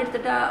പാലെടുത്തിട്ട്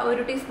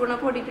 1 ടീസ്പൂൺ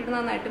പൊടി ഇട്ടിട്ട്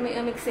നന്നായിട്ട്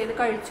മിക്സ് ചെയ്ത്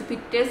കഴിച്ചു.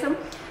 പിറ്റേ ദിവസം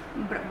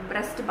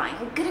ബ്രസ്റ്റ്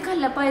ഭയങ്കര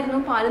കല്ലപ്പായിരുന്നു,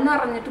 പാല്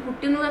നിറഞ്ഞിട്ട്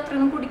കുട്ടിയൊന്നും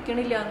അത്രയൊന്നും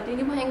കുടിക്കണില്ല. എന്നിട്ട്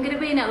എനിക്ക് ഭയങ്കര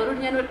പെയിൻ. അതോട്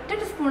ഞാൻ 1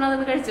 ടീസ്പൂൺ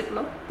അതൊന്നും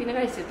കഴിച്ചിട്ടുള്ളൂ, പിന്നെ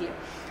കഴിച്ചിട്ടില്ല.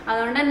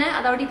 അതുകൊണ്ട് തന്നെ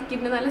അതവിടെ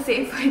ഇരിക്കുന്നത് നല്ല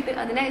സേഫായിട്ട്.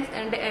 അതിന്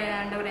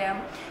എന്താ പറയാ,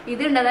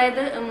 ഇതുണ്ട്,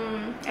 അതായത്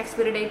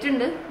എക്സ്പയറി ഡേറ്റ്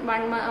ഉണ്ട്,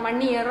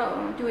 1 ഇയറോ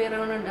 2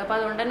 ഇയറോ ഉണ്ട്. അപ്പൊ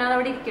അതുകൊണ്ട് തന്നെ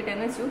അതവിടെ ഇരിക്കട്ടെ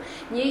എന്ന് വെച്ചു.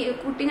 ഇനി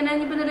കുട്ടി ഇങ്ങനെ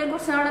ഇനിയിപ്പോൾ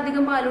കുറച്ച്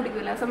നാളധികം പാൽ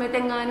കുടിക്കില്ല, ആ സമയത്ത്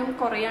എങ്ങാനും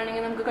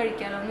കുറയാണെങ്കിൽ നമുക്ക്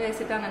കഴിക്കാമല്ലോ എന്ന്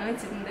വെച്ചിട്ട് അങ്ങനെ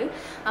വെച്ചിട്ടുണ്ട്.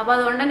 അപ്പൊ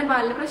അതുകൊണ്ട് തന്നെ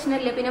പാലിന്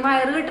പ്രശ്നമില്ല. പിന്നെ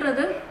വയറ്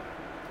കെട്ടുന്നത്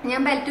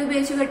ഞാൻ ബെൽറ്റ്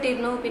ഉപയോഗിച്ച്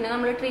കെട്ടിയിരുന്നു. പിന്നെ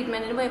നമ്മൾ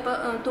ട്രീറ്റ്മെന്റിന് പോയപ്പോൾ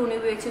തുണി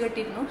ഉപയോഗിച്ച്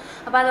കെട്ടിയിരുന്നു.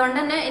 അപ്പൊ അതുകൊണ്ട്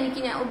തന്നെ എനിക്ക്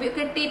ഞാൻ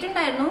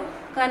കെട്ടിയിട്ടുണ്ടായിരുന്നു,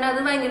 കാരണം അത്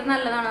ഭയങ്കര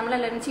നല്ലതാണ്,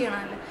 നമ്മളെല്ലാവരും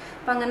ചെയ്യണമല്ലോ.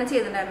 അപ്പൊ അങ്ങനെ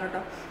ചെയ്തിട്ടുണ്ടായിരുന്നു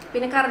കേട്ടോ.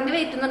 പിന്നെ കറന്റ്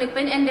വെയിറ്റ് എന്ന് പറഞ്ഞാൽ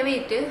ഇപ്പം എൻ്റെ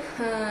വെയിറ്റ്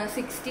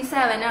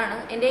 67 ആണ്.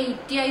 എൻ്റെ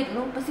 80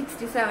 ആയിരുന്നു, ഇപ്പൊ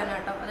 67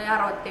 ആട്ടോ, അതായത്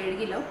 67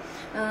 കിലോ.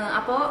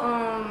 അപ്പോൾ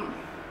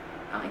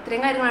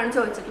ഇത്രയും കാര്യങ്ങളാണ്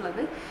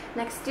ചോദിച്ചിട്ടുള്ളത്.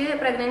 നെക്സ്റ്റ്,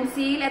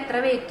 പ്രഗ്നൻസിയിൽ എത്ര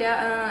വെയിറ്റ്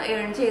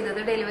ഏൺ ചെയ്തത്,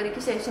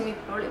 ഡെലിവറിക്ക് ശേഷം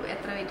ഇപ്പോൾ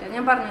എത്ര വെയിറ്റ്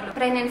ഞാൻ പറഞ്ഞല്ലോ.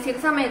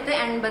 പ്രഗ്നൻസിയുടെ സമയത്ത്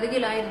 80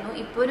 കിലോ ആയിരുന്നു.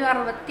 ഇപ്പോൾ ഒരു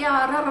 66,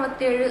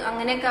 67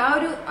 അങ്ങനെയൊക്കെ. ആ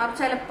ഒരു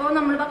ചിലപ്പോൾ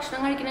നമ്മൾ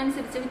ഭക്ഷണം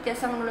കഴിക്കുന്നതനുസരിച്ച്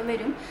വ്യത്യാസങ്ങളും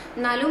വരും.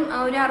 എന്നാലും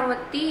ഒരു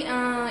 67,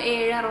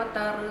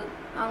 66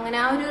 അങ്ങനെ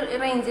ആ ഒരു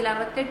റേഞ്ചിൽ,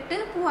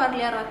 68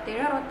 പോവാറില്ല,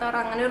 67,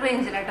 66 അങ്ങനെ ഒരു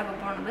റേഞ്ചിലായിട്ടാണ്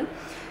അപ്പോൾ പോണത്.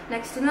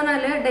 നെക്സ്റ്റ് എന്ന്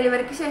പറഞ്ഞാൽ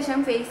ഡെലിവറിക്ക് ശേഷം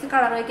ഫേസ്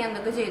കളർ വയ്ക്കാൻ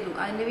എന്തൊക്കെ ചെയ്തു,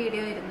 അതിന്റെ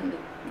വീഡിയോ വരുന്നുണ്ട്,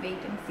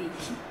 വെയിറ്റ് ആൻഡ് സീ.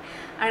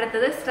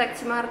 അടുത്തത്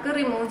സ്ട്രെച്ച് മാർക്ക്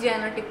റിമൂവ്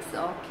ചെയ്യാനുള്ള ടിപ്സ്.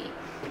 ഓക്കെ,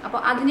 അപ്പോൾ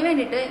അതിന്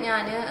വേണ്ടിയിട്ട്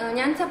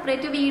ഞാൻ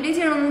സെപ്പറേറ്റ് വീഡിയോ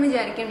ചെയ്യണമെന്ന്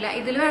വിചാരിക്കുന്നില്ല.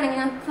 ഇതിൽ വേണമെങ്കിൽ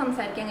ഞാൻ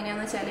സംസാരിക്കാം.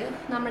 എങ്ങനെയാണെന്ന് വെച്ചാൽ,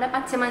 നമ്മുടെ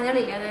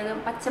പച്ചമഞ്ഞളില്ല,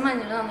 അതായത്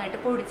പച്ചമഞ്ഞൾ നന്നായിട്ട്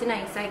പൊടിച്ച്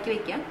നൈസാക്കി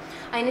വെക്കാം.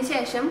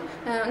 അതിനുശേഷം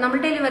നമ്മൾ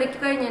ഡെലിവറിക്ക്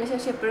കഴിഞ്ഞതിന്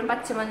ശേഷം എപ്പോഴും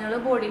പച്ചമഞ്ഞൾ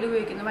ബോഡിയിൽ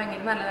ഉപയോഗിക്കുന്നത്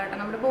ഭയങ്കര നല്ലതാട്ടോ.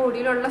 നമ്മുടെ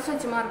ബോഡിയിലുള്ള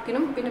സ്ട്രെച്ച്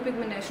മാർക്കിനും പിന്നെ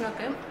പിഗ്മെന്റേഷനും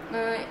ഒക്കെ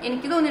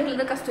എനിക്ക്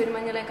തോന്നിയിട്ടുള്ളത് കസ്തൂരി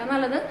മഞ്ഞളേക്കാൾ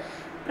നല്ലത്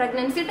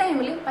പ്രഗ്നൻസി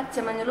ടൈമിൽ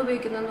പച്ചമഞ്ഞൾ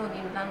ഉപയോഗിക്കുന്നത്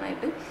തോന്നിയിട്ടുണ്ട്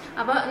നന്നായിട്ട്.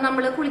 അപ്പോൾ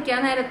നമ്മൾ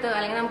കുളിക്കാൻ നേരത്ത്,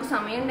 അല്ലെങ്കിൽ നമുക്ക്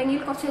സമയം ഉണ്ടെങ്കിൽ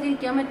കുറച്ച് നേരം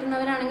ഇരിക്കാൻ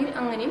പറ്റുന്നവരാണെങ്കിൽ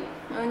അങ്ങനെയും.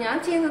 ഞാൻ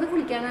ചെയ്യുന്നത്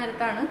കുളിക്കാൻ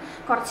നേരത്താണ്.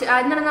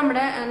 ആദ്യം തന്നെ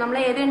നമ്മൾ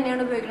ഏത്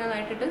എണ്ണയാണ്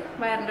ഉപയോഗിക്കുന്നതായിട്ടിട്ട്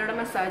വയറിൻ്റെ അവിടെ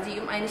മസാജ്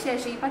ചെയ്യും.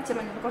 അതിനുശേഷം ഈ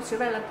പച്ചമഞ്ഞൾ കുറച്ച്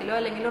വെള്ളത്തിലോ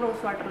അല്ലെങ്കിൽ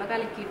റോസ് വാട്ടറിലോ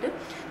കലക്കിയിട്ട്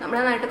നമ്മൾ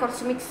നന്നായിട്ട്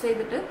കുറച്ച് മിക്സ്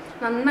ചെയ്തിട്ട്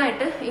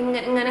നന്നായിട്ട്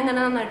ഇങ്ങനെ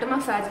നന്നായിട്ട്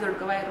മസാജ്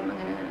കൊടുക്കുക വയറും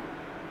അങ്ങനെ.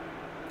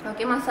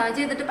 ഓക്കെ, മസാജ്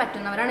ചെയ്തിട്ട്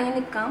പറ്റുന്നവരാണെങ്കിൽ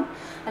നിൽക്കാം,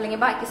 അല്ലെങ്കിൽ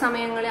ബാക്കി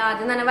സമയങ്ങളിൽ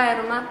ആദ്യം തന്നെ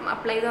വയറും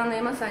അപ്ലൈ ചെയ്ത് വന്നേ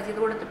മസാജ് ചെയ്ത്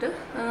കൊടുത്തിട്ട്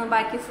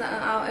ബാക്കി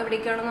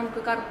എവിടേക്കാണോ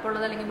നമുക്ക്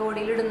കറുപ്പുള്ളത് അല്ലെങ്കിൽ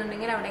ബോഡിയിൽ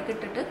ഇടുന്നുണ്ടെങ്കിൽ അവിടേക്ക്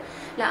ഇട്ടിട്ട്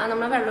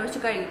നമ്മൾ വെള്ളമൊഴിച്ച്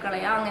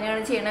കഴുകിക്കളയുക.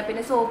 അങ്ങനെയാണ് ചെയ്യേണ്ടത്.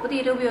 പിന്നെ സോപ്പ്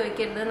തീരെ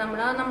ഉപയോഗിക്കരുത്.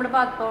 നമ്മുടെ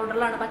ബാത്ത്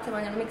പൗഡറിലാണ്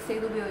പച്ചമഞ്ഞൾ മിക്സ്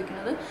ചെയ്ത്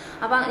ഉപയോഗിക്കുന്നത്.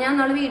 അപ്പോൾ ഞാൻ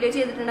നാളെ വീഡിയോ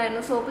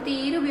ചെയ്തിട്ടുണ്ടായിരുന്നു, സോപ്പ്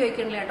തീരെ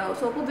ഉപയോഗിക്കണില്ല കേട്ടോ.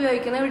 സോപ്പ്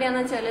ഉപയോഗിക്കുന്നത്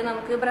എവിടെയാണെന്ന് വെച്ചാൽ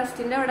നമുക്ക്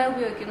ബ്രസ്റ്റിൻ്റെ അവിടെ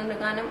ഉപയോഗിക്കുന്നുണ്ട്,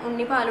 കാരണം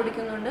ഉണ്ണി പാൽ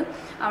കുടിക്കുന്നുണ്ട്,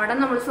 അവിടെ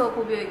നമ്മൾ സോപ്പ്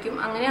ഉപയോഗിക്കും.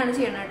 അങ്ങനെയാണ്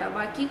ചെയ്യണം കേട്ടോ.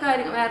 ബാക്കി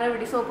കാര്യം വേറെ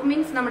എവിടെ സോപ്പ്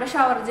മീൻസ് നമ്മുടെ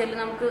ഷവർ ജെല്ല്,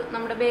 നമുക്ക്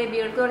നമ്മുടെ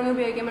ബേബികൾക്ക് തുടങ്ങി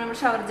ഉപയോഗിക്കുമ്പോൾ നമ്മൾ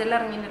ഷവർ ജെല്ല്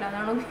ഇറങ്ങിയിട്ടില്ല,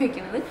 അതാണ്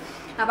ഉപയോഗിക്കുന്നത്.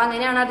 അപ്പം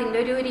അങ്ങനെയാണ് അതിൻ്റെ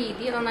ഒരു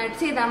രീതി. നന്നായിട്ട്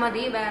ചെയ്താൽ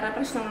മതി, വേറെ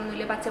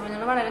പ്രശ്നങ്ങളൊന്നുമില്ല.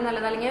 പച്ചമഞ്ഞൾ വളരെ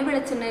നല്ലത്. അല്ലെങ്കിൽ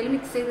വെളിച്ചെണ്ണയിൽ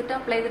മിക്സ് ചെയ്തിട്ട്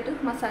അപ്ലൈ ചെയ്തിട്ട്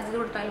മസാജ് ചെയ്ത്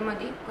കൊടുത്താലും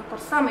മതി.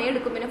 കുറച്ച് സമയം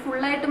എടുക്കും, പിന്നെ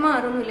ഫുള്ളായിട്ട്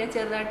മാറുന്നില്ല,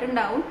 ചെറുതായിട്ട്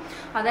ഉണ്ടാവും.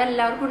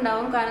 അതെല്ലാവർക്കും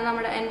ഉണ്ടാവും, കാരണം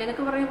എൻ്റെ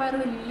എന്നൊക്കെ പറയുമ്പോൾ വയറ്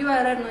വലിയ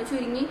വയറായിരുന്നു,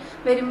 ചുരുങ്ങി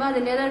വരുമ്പോൾ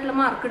അതിൻ്റെതായിട്ടുള്ള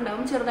മാർക്ക്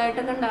ഉണ്ടാവും,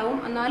 ചെറുതായിട്ടൊക്കെ ഉണ്ടാവും.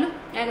 എന്നാലും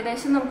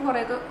ഏകദേശം നമുക്ക്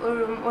കുറേയൊക്കെ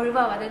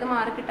ഒഴിവാകും, അതായത്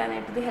മാറി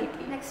കിട്ടാനായിട്ട് ഇത് ഹെൽപ്പ്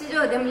ചെയ്യും. നെക്സ്റ്റ്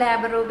ചോദ്യം,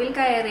 ലേബർ റൂമിൽ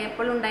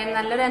കയറിയപ്പോൾ ഉണ്ടായ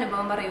നല്ലൊരു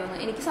അനുഭവം പറയുമെന്ന്.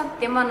 എനിക്ക്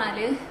സത്യം പറഞ്ഞാൽ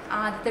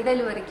ആദ്യത്തെ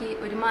ഡെലിവറിക്ക്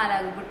ഒരു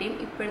മാലാകുകുട്ടിയും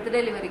ഇപ്പോഴത്തെ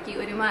ഡെലിവറിക്ക്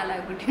ഒരു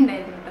മാലാകുകുട്ടി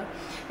ഉണ്ടായിരുന്നു കേട്ടോ.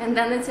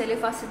 എന്താണെന്ന് വെച്ചാൽ,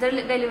 ഫസ്റ്റത്തെ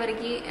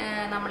ഡെലിവറിക്ക്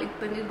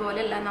നമ്മളിപ്പോൾ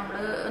ഇതുപോലെയല്ല,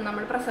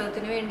 നമ്മൾ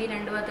പ്രസവത്തിന് വേണ്ടി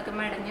 2 ഭാഗത്തൊക്കെ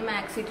മെടഞ്ഞ്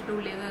മാക്സ് ഇട്ടിട്ട്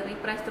ഉള്ളിൽ കയറി.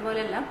 ഇപ്രാവശ്യത്തെ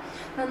പോലെയല്ല,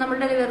 നമ്മൾ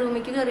ഡെലിവറി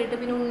റൂമിലേക്ക് കയറിയിട്ട്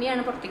പിന്നെ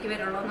ഉണ്ണിയാണ് പുറത്തേക്ക്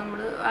വരുള്ളൂ, നമ്മൾ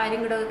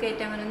ആരും കൂടെ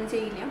കയറ്റി അങ്ങനെയൊന്നും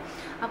ചെയ്യില്ല.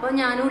 അപ്പോൾ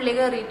ഞാൻ ഉള്ളിൽ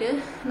കയറിയിട്ട്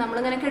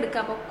നമ്മളിങ്ങനെ കിടക്കുക.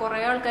 അപ്പോൾ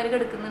കുറേ ആൾക്കാർ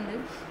കിടക്കുന്നുണ്ട്,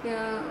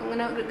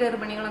 ഇങ്ങനെ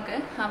ഗർഭിണികളൊക്കെ.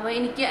 അപ്പോൾ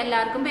എനിക്ക്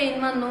എല്ലാവർക്കും പെയിൻ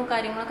വന്നു,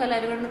 കാര്യങ്ങളൊക്കെ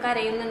എല്ലാവരും കിടന്ന്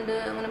കരയുന്നുണ്ട്,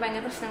 അങ്ങനെ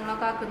ഭയങ്കര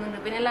പ്രശ്നങ്ങളൊക്കെ ആക്കുന്നുണ്ട്.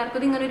 പിന്നെ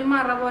എല്ലാവർക്കും ഇങ്ങനെ ഒരു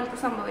മറ പോലത്തെ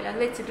സംഭവമില്ല, അത്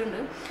വെച്ചിട്ടുണ്ട്.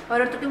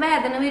 ഓരോരുത്തർക്ക്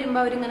വേദന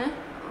വരുമ്പോൾ അവരിങ്ങനെ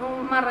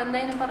മറ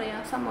എന്തായാലും പറയാം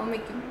സംഭവം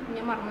വെക്കും,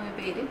 ഞാൻ മറന്നുപോയ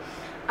പേര്,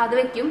 അത്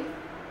വെക്കും.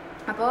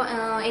 അപ്പോൾ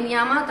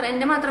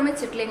എൻ്റെ മാത്രം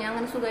വെച്ചിട്ടില്ല, ഞാൻ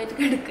അങ്ങനെ സുഖമായിട്ട്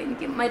കിടക്കുക.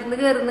 എനിക്ക് മരുന്ന്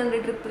കയറുന്നുണ്ട്,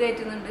 ഡ്രിപ്പ്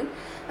കയറ്റുന്നുണ്ട്,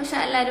 പക്ഷെ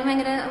എല്ലാവരും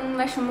ഭയങ്കര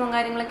വിഷമവും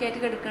കാര്യങ്ങളൊക്കെ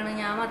ആയിട്ട് കിടക്കുകയാണ്,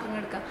 ഞാൻ മാത്രം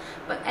കിടക്കുക.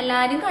 അപ്പം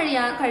എല്ലാവരും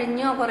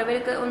കഴിഞ്ഞോ, കുറേ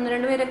പേരൊക്കെ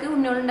 1-2 പേരൊക്കെ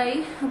ഉന്നോളുണ്ടായി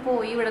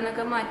പോയി, ഇവിടെ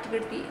നിന്നൊക്കെ മാറ്റി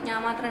കിടത്തി. ഞാൻ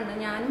മാത്രം ഉണ്ട്,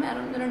 ഞാനും വേറെ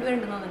 1-2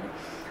 പേരുണ്ടെന്ന് തോന്നുന്നുണ്ട്.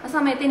 ആ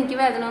സമയത്ത് എനിക്ക്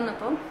വേദന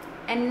വന്നപ്പോൾ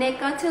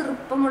എന്നേക്കാൾ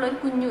ചെറുപ്പമുള്ള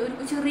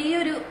ഒരു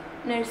ചെറിയൊരു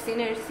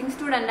നഴ്സിംഗ്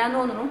സ്റ്റുഡൻ്റാന്ന്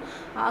തോന്നുന്നു.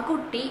 ആ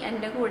കുട്ടി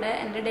എൻ്റെ കൂടെ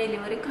എൻ്റെ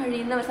ഡെലിവറി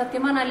കഴിയുന്നവർ,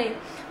 സത്യം പറഞ്ഞാലേ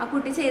ആ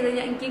കുട്ടി ചെയ്ത്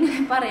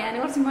എനിക്കിങ്ങനെ പറയാൻ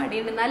കുറച്ച്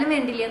മടിയുണ്ട്. എന്നാലും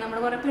വേണ്ടില്ല, നമ്മൾ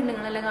കുറേ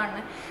പെണ്ണുങ്ങളെല്ലാം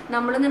കാണുന്നത്.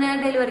 നമ്മളിങ്ങനെ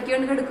ഡെലിവറിക്ക്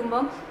വേണ്ടി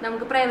എടുക്കുമ്പോൾ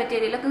നമുക്ക് പ്രൈവറ്റ്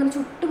ഏരിയയിലൊക്കെ ഇങ്ങനെ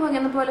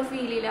ചുട്ടുപോകുന്ന പോലെ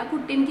ഫീൽ ചെയ്യില്ല. ആ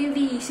കുട്ടി എനിക്ക്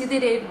വീശി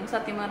തരായിരുന്നു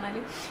സത്യം പറഞ്ഞാൽ.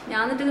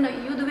 ഞാൻ എന്നിട്ട് ഇങ്ങനെ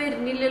അയ്യോ ഇത്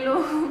വരുന്നില്ലല്ലോ,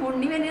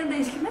 ഉണ്ണി വേണേ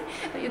ഉദ്ദേശിക്കുന്നത്,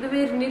 ഇത്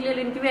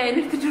വരുന്നില്ലല്ലോ, എനിക്ക് വേദന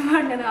എടുത്തിട്ട്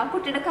വേണ്ടത്. ആ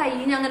കുട്ടിയുടെ കൈ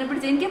ഞാൻ അങ്ങനെ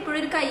പിടിച്ചത്. എനിക്ക് എപ്പോഴും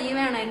ഒരു കൈ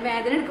വേണം, അതിന്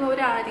വേദന എടുക്കുമ്പോൾ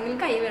ഒരാളെങ്കിലും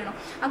കൈ വേണം.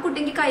 ആ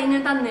കുട്ടിക്ക് കൈ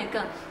ഇങ്ങനെ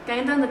തന്നേക്കാം. കൈ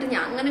തന്നിട്ട്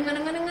ഞാൻ അങ്ങനെ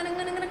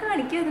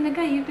കാണിക്കുക അതിനെ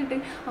കൈ ഇട്ടിട്ട്.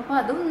 അപ്പൊ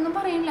അതൊന്നും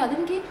പറയില്ല,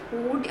 അതെനിക്ക്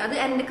ഓടി, അത്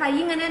എൻ്റെ കൈ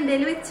ഇങ്ങനെ എൻ്റെ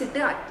വെച്ചിട്ട്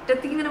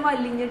അറ്റത്തേക്ക് ഇങ്ങനെ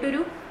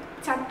വലിഞ്ഞിട്ടൊരു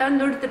ചട്ടം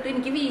എടുത്തിട്ട്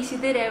എനിക്ക് വീശി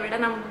തരാം. ഇവിടെ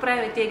നമുക്ക്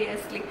പ്രൈവറ്റ്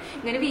ഏരിയാസിൽ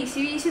ഇങ്ങനെ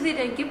വീശി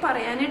തരാം. എനിക്ക്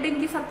പറയാനായിട്ട്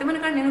എനിക്ക് സത്യം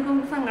പറഞ്ഞാൽ കണ്ണി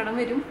നോക്കുമ്പോൾ സങ്കടം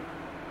വരും.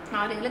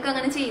 ആരെങ്കിലൊക്കെ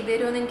അങ്ങനെ ചെയ്തു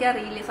തരുമോ എന്ന്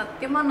എനിക്കറിയില്ല.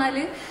 സത്യം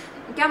പറഞ്ഞാല്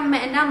എനിക്ക്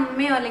എൻ്റെ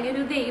അമ്മയോ അല്ലെങ്കിൽ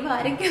ഒരു ദൈവം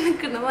ആരൊക്കെ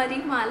നിൽക്കുന്ന മാതിരി,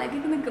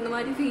 മാലാഖയൊക്കെ നിൽക്കുന്ന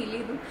മാതിരി ഫീൽ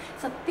ചെയ്തു.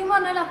 സത്യം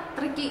പറഞ്ഞാൽ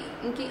അത്രയ്ക്ക്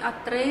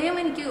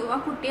എനിക്ക് ആ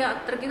കുട്ടി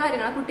അത്രയ്ക്ക്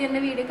കാര്യങ്ങൾ, ആ കുട്ടി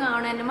എൻ്റെ വീഡിയോ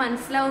കാണാൻ എന്നെ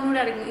മനസ്സിലാവുന്ന കൂടി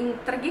അറിയില്ല.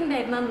 ഇത്രയ്ക്ക്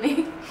ഉണ്ടായിരുന്നു അന്നേ.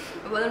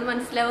 അപ്പോൾ അതുകൊണ്ട്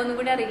മനസ്സിലാവുന്ന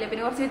കൂടി അറിയില്ല.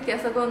 പിന്നെ കുറച്ച്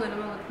വ്യത്യാസമൊക്കെ വന്നില്ല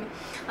മുഖത്തിന്.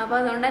 അപ്പോൾ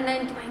അതുകൊണ്ട് തന്നെ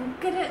എനിക്ക്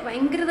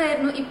ഭയങ്കര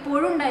ഇതായിരുന്നു.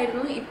 ഇപ്പോഴും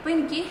ഉണ്ടായിരുന്നു. ഇപ്പം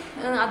എനിക്ക്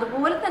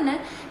അതുപോലെ തന്നെ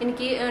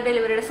എനിക്ക്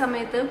ഡെലിവറിയുടെ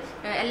സമയത്ത്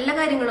എല്ലാ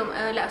കാര്യങ്ങളും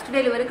ലാസ്റ്റ്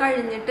ഡെലിവറി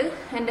കഴിഞ്ഞിട്ട്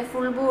എൻ്റെ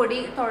ഫുൾ ബോഡി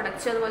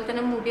തുടച്ച്, അതുപോലെ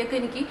തന്നെ മുടിയൊക്കെ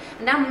എനിക്ക്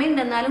എൻ്റെ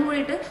അമ്മയുണ്ട് എന്നാലും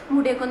കൂടിയിട്ട്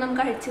മുടിയൊക്കെ ഒന്ന്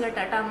നമുക്ക് അഴിച്ചു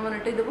കെട്ടാട്ടാന്ന്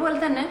പറഞ്ഞിട്ട് ഇതുപോലെ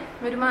തന്നെ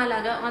ഒരു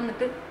മാലാഖ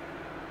വന്നിട്ട്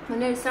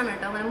നേഴ്സാണ്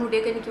കേട്ടോ, അങ്ങനെ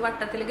മുടിയൊക്കെ എനിക്ക്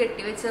വട്ടത്തിൽ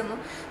കെട്ടി വെച്ച് തന്നു.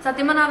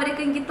 സത്യം പറഞ്ഞാൽ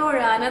അവരൊക്കെ എനിക്ക്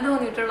തൊഴാനാണ്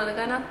തോന്നിയിട്ടുള്ളത്.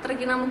 കാരണം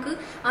അത്രയ്ക്ക് നമുക്ക്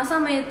ആ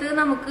സമയത്ത്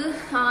നമുക്ക്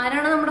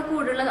ആരാണ് നമ്മുടെ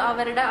കൂടെ ഉള്ളത്,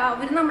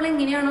 അവർ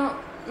നമ്മളെങ്ങനെയാണോ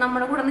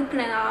നമ്മുടെ കൂടെ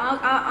നിൽക്കണേ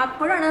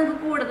അപ്പോഴാണ് നമുക്ക്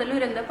കൂടുതൽ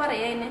എന്താ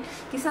പറയാ, എന്നെ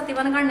എനിക്ക് സത്യം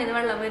പറഞ്ഞ കണ്ണിന്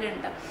വെള്ളം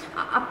വരുന്നുണ്ട്.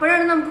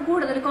 അപ്പോഴാണ് നമുക്ക്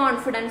കൂടുതൽ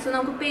കോൺഫിഡൻസ്,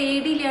 നമുക്ക്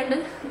പേടിയില്ലാണ്ട്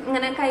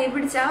ഇങ്ങനെ കൈ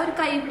പിടിച്ച ആ ഒരു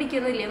കൈ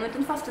പിടിക്കുന്നില്ല.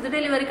 എന്നിട്ട് ഫസ്റ്റത്തെ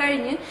ഡെലിവറി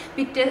കഴിഞ്ഞ്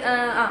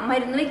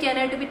മരുന്ന്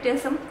വെക്കാനായിട്ട് പിറ്റേ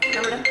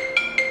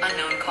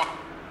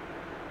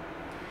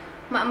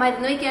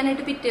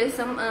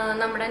ദിവസം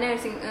നമ്മുടെ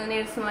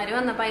നേഴ്സുമാർ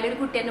വന്നപ്പോൾ അതിലൊരു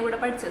കുട്ടി എൻ്റെ കൂടെ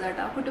പഠിച്ചത്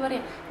കേട്ടോ. ആ കുട്ടി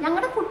പറയാം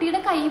ഞങ്ങളുടെ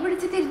കുട്ടിയുടെ കൈ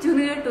പിടിച്ച് തിരിച്ചു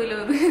എന്ന് കേട്ടൂല്ലോ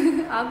അത്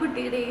ആ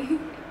കുട്ടിയുടെ.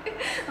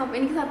 അപ്പൊ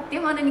എനിക്ക്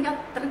സത്യം പറഞ്ഞാൽ എനിക്ക്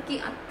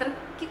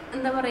അത്രയ്ക്ക്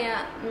എന്താ പറയാ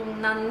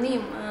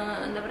നന്ദിയും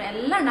എന്താ പറയാ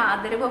എല്ലാം ഉണ്ട്,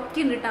 ആദരവും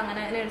ഒക്കെ ഉണ്ട് കേട്ടോ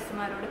അങ്ങനെ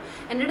നേഴ്സുമാരോട്.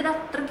 എൻ്റെ അടുത്ത്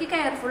അത്രയ്ക്ക്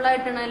കെയർഫുൾ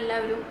ആയിട്ടാണ്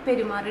എല്ലാവരും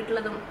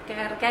പെരുമാറിയിട്ടുള്ളതും.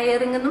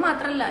 കെയറിംഗ് എന്ന്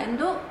മാത്രമല്ല,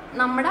 എന്തോ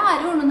നമ്മുടെ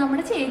ആരും ഉണ്ട്,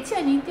 നമ്മുടെ ചേച്ചി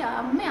അനിയത്തി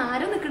അമ്മ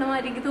ആരും നിൽക്കണ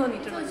മാതിരി എനിക്ക്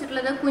തോന്നിയിട്ടുണ്ട്.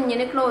 ചോദിച്ചിട്ടുള്ളത്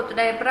കുഞ്ഞിന് ക്ലോത്ത്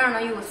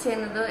ഡയപ്പറാണോ യൂസ്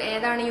ചെയ്യുന്നത്,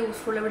 ഏതാണ്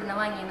യൂസ്ഫുൾ ഇവിടുന്ന്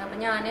വാങ്ങിയത്. അപ്പൊ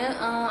ഞാൻ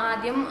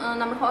ആദ്യം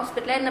നമ്മൾ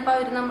ഹോസ്പിറ്റലായിരുന്നപ്പോൾ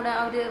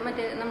അവര്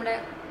നമ്മുടെ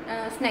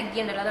സ്നഗ്ഗി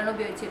ഉണ്ടല്ലോ അതാണ്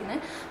ഉപയോഗിച്ചിരുന്നത്.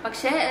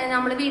 പക്ഷെ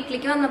നമ്മൾ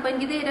വീട്ടിലേക്ക് വന്നപ്പോൾ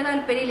എനിക്ക് തീരെ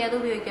താല്പര്യമില്ല അത്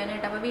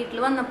ഉപയോഗിക്കാനായിട്ട്. അപ്പോൾ വീട്ടിൽ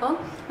വന്നപ്പോൾ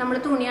നമ്മൾ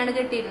തുണിയാണ്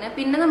കെട്ടിയിരുന്നത്.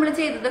 പിന്നെ നമ്മൾ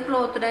ചെയ്തത്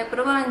ക്ലോത്ത് ഡയപ്പർ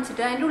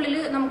വാങ്ങിച്ചിട്ട് അതിൻ്റെ ഉള്ളിൽ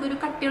നമുക്കൊരു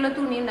കട്ടിയുള്ള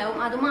തുണി ഉണ്ടാവും,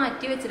 അത്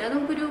മാറ്റി വെച്ചിട്ട് അത്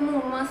നമുക്കൊരു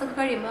 3 മാസമൊക്കെ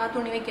കഴിയുമ്പോൾ ആ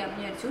തുണി വെക്കാമെന്ന്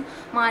വിചാരിച്ചു.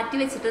 മാറ്റി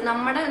വെച്ചിട്ട്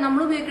നമ്മൾ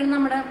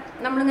ഉപയോഗിക്കുന്ന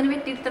നമ്മളിങ്ങനെ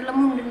വെട്ടിയെടുത്തുള്ള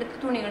മുണ്ടിൻ്റെ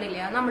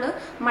തുണികളില്ല, നമ്മൾ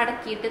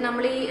മടക്കിയിട്ട്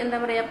നമ്മൾ ഈ എന്താ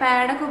പറയുക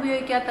പാഡൊക്കെ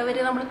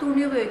ഉപയോഗിക്കാത്തവർ നമ്മൾ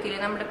തുണി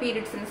ഉപയോഗിക്കില്ലേ നമ്മുടെ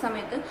പീരിയഡ്സിൻ്റെ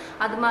സമയത്ത്,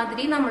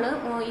 അതുമാതിരി നമ്മൾ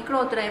ഈ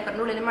ക്ലോത്ത്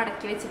ഡയപ്പറിൻ്റെ ഉള്ളിൽ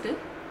മടക്കി വെച്ചിട്ട്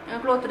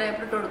ക്ലോത്ത്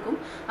ഡയപ്പർ ഇട്ട് കൊടുക്കും.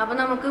 അപ്പോൾ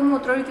നമുക്ക്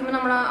മൂത്രം ഒഴിക്കുമ്പോൾ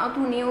നമ്മൾ ആ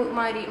തുണി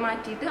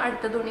മാറ്റിയിട്ട്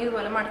അടുത്ത തുണി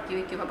ഇതുപോലെ മടക്കി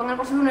വെക്കും. അപ്പോൾ അങ്ങനെ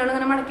കുറച്ച് തുണികൾ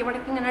ഇങ്ങനെ മടക്കി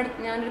ഇങ്ങനെ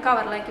ഞാനൊരു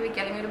കവറിലാക്കി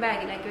വെക്കും അല്ലെങ്കിൽ ഒരു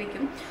ബാഗിലാക്കി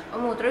വെക്കും.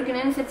 അപ്പോൾ മൂത്രം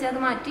ഒഴിക്കുന്നതിനനുസരിച്ച് അത്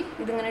മാറ്റി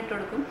ഇതിങ്ങനെ ഇട്ട്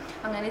കൊടുക്കും.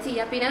 അങ്ങനെ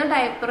ചെയ്യാം. പിന്നെ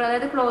ഡയപ്പർ,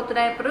 അതായത് ക്ലോത്ത്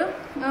ഡയപ്പർ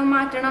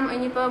മാറ്റണം,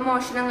 ഇനിയിപ്പോൾ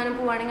മോഷൻ അങ്ങനെ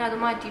പോവുകയാണെങ്കിൽ അത്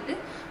മാറ്റിയിട്ട്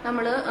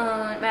നമ്മൾ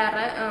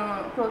വേറെ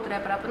ക്ലോത്ത്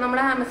ഡയപ്പർ. അപ്പോൾ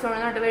നമ്മൾ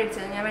ആമസോണിനായിട്ട്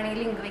മേടിച്ചത്, ഞാൻ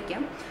വേണമെങ്കിൽ ലിങ്ക്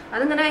വെക്കാം.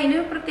 അതിങ്ങനെ അതിന്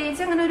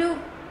പ്രത്യേകിച്ച് അങ്ങനെ ഒരു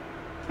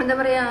എന്താ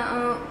പറയാ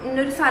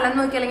ഇന്നൊരു സ്ഥലം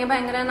നോക്കി അല്ലെങ്കിൽ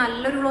ഭയങ്കര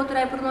നല്ലൊരു ക്ലോത്ത്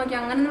ഡയപ്പർ നോക്കി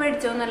അങ്ങനെ ഒന്നും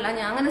മേടിച്ചതൊന്നുമല്ല.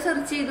 ഞാൻ അങ്ങനെ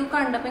സെർച്ച് ചെയ്തു,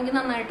 കണ്ടപ്പോൾ എനിക്ക്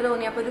നന്നായിട്ട്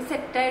തോന്നി. അപ്പോൾ ഒരു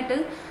സെറ്റായിട്ട്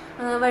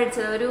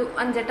മേടിച്ചത് ഒരു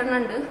 5-8 എണ്ണം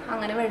ഉണ്ട്,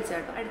 അങ്ങനെ മേടിച്ചത്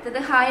കേട്ടോ. അടുത്തത്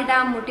ഹായ്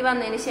ഡാമ്മൂട്ടി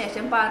വന്നതിന്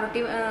ശേഷം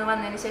പാറുട്ടി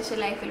വന്നതിന് ശേഷം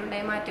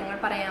ലൈഫിലുണ്ടായ മാറ്റങ്ങൾ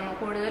പറയാമോ,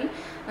 കൂടുതൽ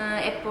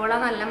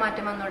എപ്പോഴാണ് നല്ല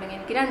മാറ്റം വന്നു തുടങ്ങി.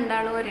 എനിക്ക്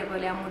രണ്ടാളും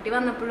ഒരേപോലെ, അമ്മൂട്ടി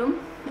വന്നപ്പോഴും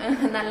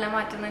നല്ല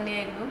മാറ്റം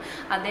തന്നെയായിരുന്നു,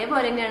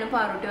 അതേപോലെ തന്നെയാണ്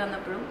പാറുട്ടി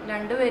വന്നപ്പോഴും.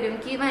 രണ്ടുപേരും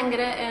എനിക്ക്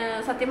ഭയങ്കര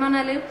സത്യം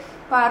പറഞ്ഞാൽ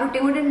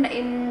പാറുട്ടിയും കൂടി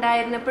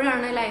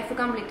ഉണ്ടായിരുന്നപ്പോഴാണ് ലൈഫ്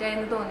കംപ്ലീറ്റ്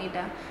ആയെന്ന്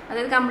തോന്നിയിട്ടാ.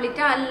 അതായത്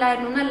കംപ്ലീറ്റ്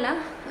അല്ലായിരുന്നു എന്നല്ല,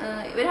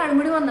 ഇവരാളും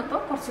കൂടി വന്നപ്പോൾ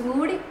കുറച്ചും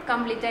കൂടി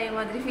കംപ്ലീറ്റ് ആയ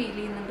മാതിരി ഫീൽ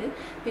ചെയ്യുന്നുണ്ട്.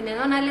 പിന്നെ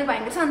എന്ന് പറഞ്ഞാൽ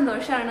ഭയങ്കര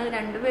സന്തോഷമാണ്,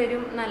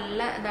 രണ്ടുപേരും നല്ല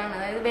ഇതാണ്.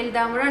 അതായത്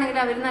വലുതാകുമ്പോഴാണെങ്കിൽ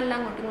അവർ നല്ല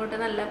അങ്ങോട്ടും ഇങ്ങോട്ടും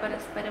നല്ല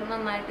പരസ്പരം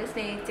നന്നായിട്ട്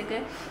സ്നേഹിച്ചൊക്കെ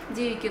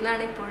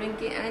ജീവിക്കുന്നതാണ് ഇപ്പോഴും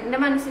എനിക്ക് എൻ്റെ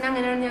മനസ്സിന്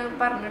അങ്ങനെയാണ് ഞാൻ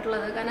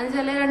പറഞ്ഞിട്ടുള്ളത്. കാരണം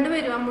വെച്ചാൽ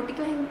രണ്ടുപേരും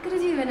അമ്മൂട്ടിക്ക് ഭയങ്കര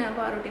ജീവനാണ്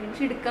പാറുട്ടിന്,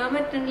 പക്ഷെ എടുക്കാൻ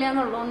പറ്റുന്നില്ല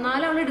എന്നുള്ളൂ.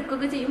 ഒന്നാലും അവൾ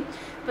എടുക്കുകയൊക്കെ ചെയ്യും.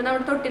 ഇപ്പം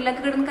നമ്മൾ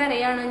തൊട്ടിലൊക്കെ കിടന്ന്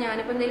കരയാണ്,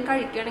 ഞാനിപ്പോൾ എന്തെങ്കിലും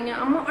കഴിക്കുകയാണെങ്കിൽ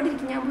അമ്മ അവിടെ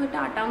ഇരിക്കും, ഞാൻ പോയിട്ട്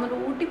ആട്ടാമെന്നിട്ട്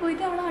ഊട്ടി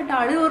പോയിട്ട് അവൾ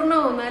ആട് ഓർമ്മ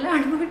പോകുന്നാലും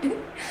ആട് പോയിട്ട്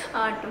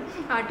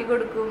ആട്ടി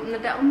കൊടുക്കും.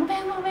 എന്നിട്ട് അമ്മ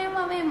വേമ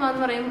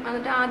എന്ന് പറയും.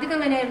 എന്നിട്ട് ആദ്യം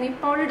അങ്ങനെയായിരുന്നു,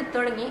 ഇപ്പോൾ അവൾ എടുത്തു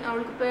തുടങ്ങി,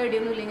 അവൾക്ക്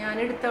പേടിയൊന്നുമില്ല. ഞാൻ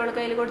എടുത്ത് അവൾ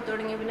കയ്യിൽ കൊടുത്തു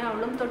തുടങ്ങി, പിന്നെ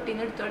അവളും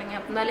തൊട്ടിന്ന് എടുത്തു തുടങ്ങി.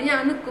 അപ്പം എന്നാലും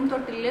ഞാൻ നിൽക്കും,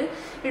 തൊട്ടിൽ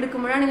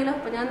എടുക്കുമ്പോഴാണെങ്കിലും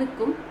അപ്പം ഞാൻ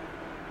നിൽക്കും.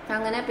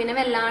 അങ്ങനെ പിന്നെ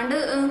വല്ലാണ്ട്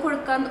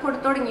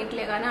കൊടുത്തു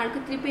തുടങ്ങിയിട്ടില്ല. കാരണം ആൾക്ക്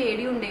ഇത്തിരി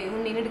പേടിയുണ്ടേ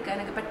ഉണ്ണീനെ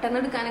എടുക്കാനൊക്കെ, പെട്ടെന്ന്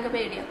എടുക്കാനൊക്കെ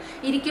പേടിയാണ്.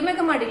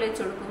 ഇരിക്കുമ്പോഴൊക്കെ മടിയിൽ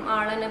വെച്ച് കൊടുക്കും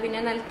ആളെന്നെ.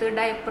 പിന്നെ നിലത്ത്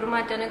ഡയപ്പർ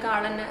മാറ്റാനൊക്കെ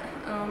ആളെന്നെ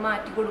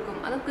മാറ്റി കൊടുക്കും,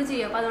 അതൊക്കെ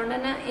ചെയ്യും. അപ്പം അതുകൊണ്ട്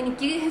തന്നെ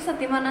എനിക്ക്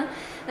സത്യം പറഞ്ഞാൽ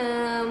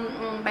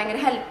ഭയങ്കര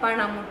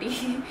ഹെൽപ്പാണ് അമ്മൂട്ടി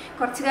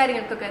കുറച്ച്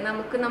കാര്യങ്ങൾക്കൊക്കെ.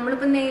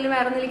 നമ്മളിപ്പോൾ എന്തെങ്കിലും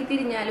വേറെ എന്തെങ്കിലും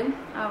തിരിഞ്ഞാലും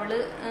അവള്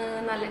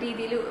നല്ല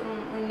രീതിയിൽ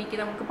ഉണ്ണിക്ക്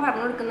നമുക്ക്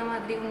പറഞ്ഞു കൊടുക്കുന്ന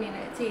മാതിരി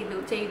ഉണ്ണീനെ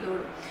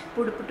ചെയ്തോളും.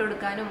 ഉടുപ്പിട്ട്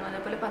കൊടുക്കാനും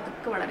അതേപോലെ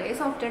പതുക്കെ വളരെ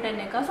സോഫ്റ്റ് ആയിട്ട്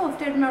എന്നേക്കാൾ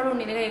സോഫ്റ്റ് ആയിട്ടാണ് അവിടെ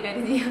ഉണ്ണിനെ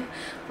കൈകാര്യം ചെയ്യുക.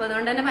 അപ്പോൾ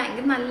അതുകൊണ്ട് തന്നെ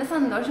ഭയങ്കര നല്ല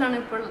സന്തോഷമാണ്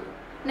ഇപ്പോൾ ഉള്ളത്.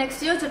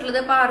 നെക്സ്റ്റ് ചോദിച്ചിട്ടുള്ളത്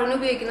പാറുവിന്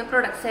ഉപയോഗിക്കുന്ന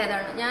പ്രൊഡക്ട്സ്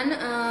ഏതാണ്. ഞാൻ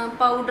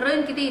പൗഡർ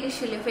എനിക്ക് തീരെ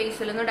ഇഷ്ടമില്ല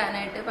ഫേസിലൊന്നും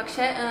ഇടാനായിട്ട്.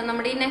 പക്ഷെ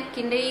നമ്മുടെ ഈ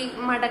നെക്കിൻ്റെ ഈ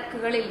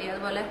മടക്കുകളില്ലേ,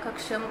 അതുപോലെ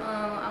കക്ഷം,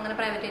 അങ്ങനെ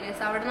പ്രൈവറ്റ്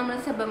ഏരിയസ്, അവിടെ നമ്മൾ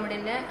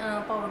സെബമിഡിൻ്റെ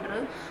പൗഡർ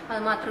അത്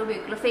മാത്രമേ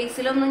ഉപയോഗിക്കുള്ളൂ.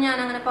 ഫേസിലൊന്നും ഞാൻ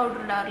അങ്ങനെ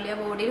പൗഡർ ഇടാറില്ല,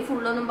 ബോഡിയിൽ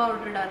ഫുള്ളൊന്നും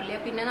പൗഡർ ഇടാറില്ല.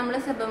 പിന്നെ നമ്മൾ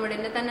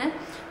സെബമിഡിൻ്റെ തന്നെ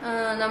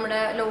നമ്മുടെ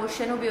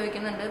ലോഷൻ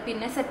ഉപയോഗിക്കുന്നുണ്ട്.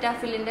 പിന്നെ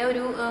സെറ്റാഫിലിൻ്റെ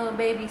ഒരു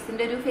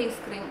ബേബീസിൻ്റെ ഒരു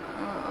ഫേസ് ക്രീം,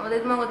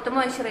 അതായത് മുഖത്ത്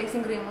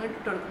മോയ്സ്ചറൈസിങ് ക്രീം ഇട്ട്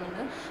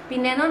കൊടുക്കുന്നുണ്ട്.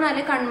 പിന്നെയെന്ന്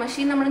പറഞ്ഞാൽ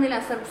കൺമഷി നമ്മൾ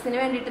നിലാസർബ്സിന്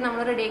വേണ്ടിയിട്ട്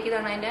നമ്മൾ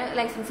റെഡിയാക്കിയതാണ്. അതിൻ്റെ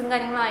ലൈസൻസും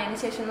കാര്യങ്ങളും ആയതിനു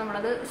ശേഷം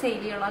നമ്മളത് സെയിൽ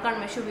ചെയ്യാനുള്ള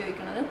കൺമഷി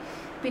ഉപയോഗിക്കുന്നത്.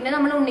 പിന്നെ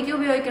നമ്മൾ ഉണ്ണിക്ക്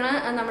ഉപയോഗിക്കുന്ന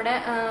നമ്മുടെ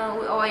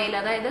ഓയിൽ,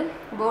 അതായത്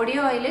ബോഡി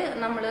ഓയിൽ,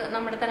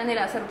 നമ്മുടെ തന്നെ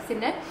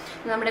നിലാസർബ്സിൻ്റെ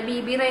നമ്മുടെ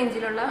BB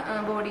റേഞ്ചിലുള്ള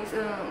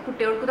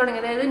കുട്ടികൾക്ക്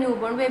തുടങ്ങി, അതായത് ന്യൂ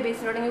ബോൺ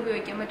ബേബീസിന് തുടങ്ങി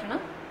ഉപയോഗിക്കാൻ പറ്റുന്ന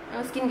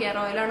സ്കിൻ കെയർ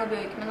ഓയിലാണ്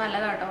ഉപയോഗിക്കുന്നത്.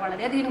 നല്ലതാട്ടോ,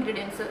 വളരെയധികം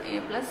ഇൻഗ്രീഡിയൻസ്.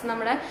 പ്ലസ്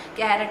നമ്മുടെ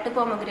ക്യാരറ്റ്,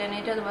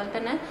 പൊമഗ്രാനേറ്റ്, അതുപോലെ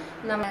തന്നെ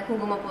നമ്മുടെ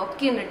കുങ്കുമപ്പൂ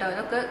ഒക്കെ ഉണ്ട് കേട്ടോ.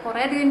 ഇതൊക്കെ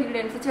കുറേ അധികം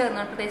ഇൻഗ്രീഡിയൻസ്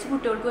ചേർന്നാണ്. പ്രത്യേകിച്ച്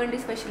കുട്ടികൾക്ക് വേണ്ടി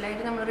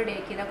സ്പെഷ്യലായിട്ട് നമ്മൾ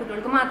റെഡിയാക്കിയത്.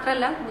 കുട്ടികൾക്ക്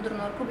മാത്രമല്ല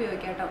മുതിർന്നവർക്ക്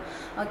ഉപയോഗിക്കാം കേട്ടോ.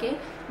 ഓക്കെ.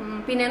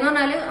 പിന്നെയെന്ന്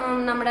പറഞ്ഞാൽ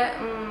നമ്മുടെ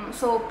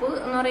സോപ്പ്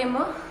എന്ന്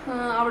പറയുമ്പോൾ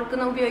അവൾക്ക്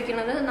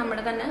ഉപയോഗിക്കുന്നത്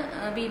നമ്മുടെ തന്നെ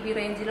BB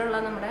റേഞ്ചിലുള്ള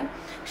നമ്മുടെ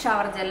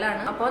ഷവർ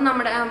ജെല്ലാണ്. അപ്പോൾ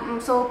നമ്മുടെ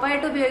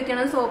സോപ്പായിട്ട്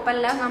ഉപയോഗിക്കുന്നത്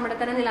സോപ്പല്ല, നമ്മുടെ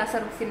തന്നെ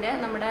നിലാസർബ്സിൻ്റെ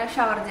നമ്മുടെ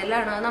ഷവർ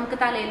ജെല്ലാണ്. അത് നമുക്ക്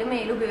തലയിലും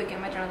മേലും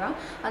ഉപയോഗിക്കാൻ പറ്റണതാണ്.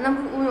 അത്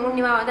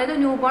നമുക്ക് അതായത്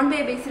ന്യൂ ബോൺ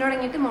ബേബീസിന്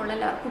തുടങ്ങിയിട്ട് മുകളിൽ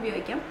എല്ലാവർക്കും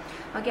ഉപയോഗിക്കാം.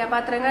 ഓക്കെ. അപ്പോൾ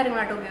അത്രയും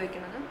കാര്യങ്ങളായിട്ട്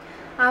ഉപയോഗിക്കുന്നത്.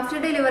 ആഫ്റ്റർ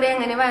ഡെലിവറി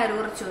എങ്ങനെ വയറ്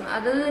കുറച്ചു,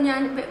 അത്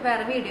ഞാൻ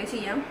വേറെ വീഡിയോ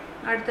ചെയ്യാം.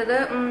 അടുത്തത്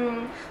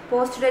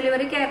പോസ്റ്റ്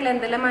ഡെലിവറി കെയറിൽ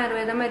എന്തെല്ലാം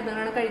ആയുർവേദ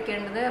മരുന്നുകളാണ്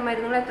കഴിക്കേണ്ടത്,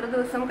 മരുന്നുകൾ എത്ര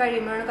ദിവസം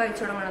കഴിയുമ്പോഴാണ്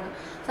കഴിച്ചു തുടങ്ങുന്നത്.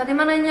 സത്യം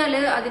പറഞ്ഞു കഴിഞ്ഞാൽ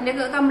അതിൻ്റെ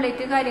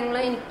കംപ്ലീറ്റ് കാര്യങ്ങൾ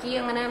എനിക്ക്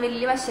അങ്ങനെ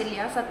വലിയ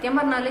വശമില്ല. സത്യം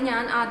പറഞ്ഞാൽ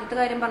ഞാൻ ആദ്യത്തെ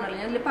കാര്യം പറഞ്ഞല്ലോ,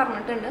 ഞാൻ ഇതിൽ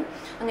പറഞ്ഞിട്ടുണ്ട്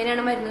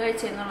അങ്ങനെയാണ് മരുന്ന്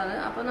കഴിച്ചതെന്നുള്ളത്.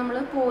 അപ്പോൾ നമ്മൾ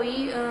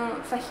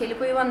സഹ്യയിൽ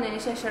പോയി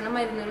വന്നതിന് ശേഷമാണ്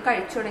മരുന്നുകൾ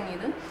കഴിച്ചു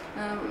തുടങ്ങിയത്.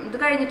 ഇത്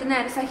കഴിഞ്ഞിട്ട്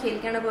നേരെ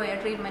സഹ്യയിലേക്കാണ്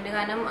പോയത് ട്രീറ്റ്മെൻറ്റ്.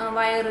 കാരണം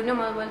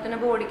വയറിനും അതുപോലെ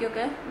തന്നെ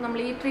ബോഡിക്കൊക്കെ നമ്മൾ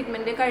ഈ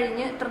ട്രീറ്റ്മെൻറ്റ്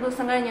കഴിഞ്ഞ് ഇത്ര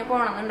ദിവസം കഴിഞ്ഞ്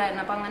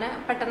പോകണമെന്നുണ്ടായിരുന്നു. അപ്പോൾ അങ്ങനെ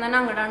പെട്ടെന്ന് തന്നെ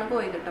അങ്ങോട്ടാണ്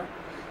പോയത് കേട്ടോ.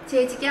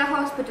 ചേച്ചിക്ക് ആ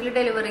ഹോസ്പിറ്റലിൽ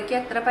ഡെലിവറിക്ക്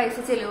എത്ര പൈസ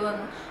ചിലവ്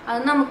വന്നു, അത്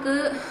നമുക്ക്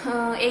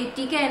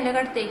 80K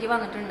അടുത്തേക്ക്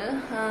വന്നിട്ടുണ്ട്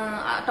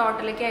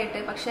ടോട്ടലൊക്കെ ആയിട്ട്.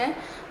 പക്ഷെ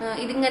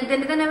ഇതിങ്ങനത്തെ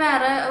തന്നെ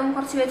വേറെ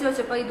കുറച്ച് പേര്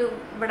ചോദിച്ചപ്പോൾ ഇത്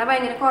ഇവിടെ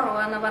ഭയങ്കര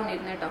കുറവാണെന്ന്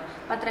പറഞ്ഞിരുന്നു കേട്ടോ.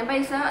 അപ്പം അത്രയും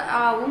പൈസ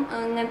ആവും.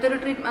 ഇങ്ങനത്തെ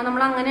ഒരു ട്രീറ്റ്മെൻറ്റ്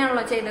നമ്മൾ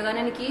അങ്ങനെയാണല്ലോ ചെയ്തത്.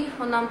 കാരണം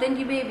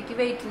എനിക്ക് ബേബിക്ക്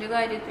വെയിറ്റിൻ്റെ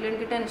കാര്യത്തിൽ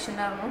എനിക്ക് ടെൻഷൻ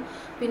ഉണ്ടായിരുന്നു.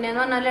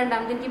 പിന്നെയെന്ന് പറഞ്ഞാൽ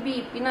രണ്ടാമത്തെ എനിക്ക്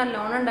BP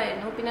നല്ലോണം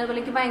ഉണ്ടായിരുന്നു. പിന്നെ അതുപോലെ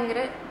എനിക്ക്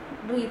ഭയങ്കര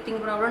ബ്രീത്തിങ്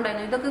പ്രോബ്ലം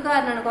ഉണ്ടായിരുന്നു. ഇതൊക്കെ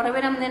കാരണമാണ്. കുറേ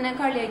പേര് അന്ന് തന്നെ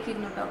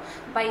കളിയാക്കിയിരുന്നു കേട്ടോ,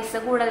 പൈസ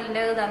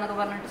കൂടുതലിൻ്റെ ഇതാന്നൊക്കെ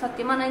പറഞ്ഞിട്ട്.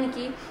 സത്യം പറഞ്ഞാൽ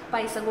എനിക്ക്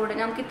പൈസ കൂടുതൽ,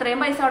 നമുക്ക്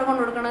ഇത്രയും പൈസ അവിടെ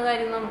കൊണ്ടുകൊടുക്കുന്ന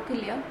കാര്യം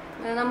നമുക്കില്ല.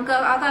 നമുക്ക്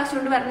ആ കാശ്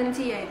കൊണ്ട് വരുന്നതിന്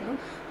ചെയ്യായിരുന്നു.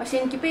 പക്ഷെ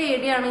എനിക്ക്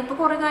പേടിയാണ്. ഇപ്പോൾ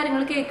കുറേ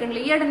കാര്യങ്ങൾ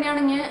കേൾക്കുന്നില്ല. ഈ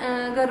ഇടനെയാണെങ്കിൽ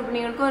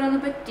ഗർഭിണികൾക്ക് ഓരോന്ന്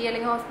പറ്റി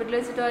അല്ലെങ്കിൽ ഹോസ്പിറ്റലിൽ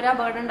വെച്ചിട്ട് ഓരോ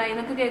അപകടം ഉണ്ടായി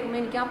എന്നൊക്കെ കേൾക്കുമ്പോൾ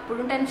എനിക്ക്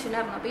അപ്പോഴും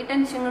ടെൻഷനായിരുന്നു. അപ്പോൾ ഈ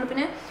ടെൻഷനുകൾ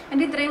പിന്നെ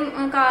എൻ്റെ ഇത്രയും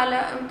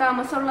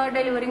താമസമുള്ള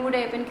ഡെലിവറിയും കൂടെ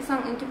ആയപ്പോൾ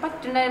എനിക്ക്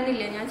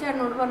പറ്റുണ്ടായിരുന്നില്ല. ഞാൻ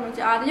ചേട്ടനോട് പറഞ്ഞു,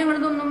 ആദ്യം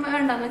ഞങ്ങളിതൊന്നും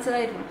വേണ്ടാന്ന്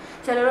വെച്ചതായിരുന്നു.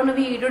 ചിലരൊന്ന്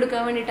വീഡിയോ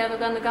എടുക്കാൻ വേണ്ടിയിട്ട്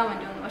അതൊക്കെ അന്ന്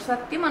കമൻറ്റ് വന്നു. പക്ഷെ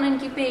സത്യം പറഞ്ഞാൽ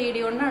എനിക്ക്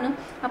പേടി കൊണ്ടാണ്.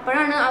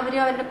 അപ്പോഴാണ്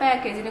അവരുടെ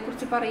പാക്കേജിനെ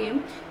കുറിച്ച് പറയും,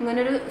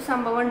 ഇങ്ങനൊരു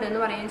സംഭവം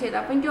ഉണ്ടെന്ന് പറയുകയും ചെയ്തത്.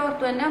 അപ്പോൾ എനിക്ക്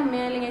ഓർത്തു എൻ്റെ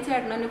അമ്മ അല്ലെങ്കിൽ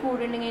ചേട്ടൻ എൻ്റെ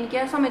കൂടെ ഉണ്ടെങ്കിൽ എനിക്ക്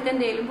ആ സമയത്ത്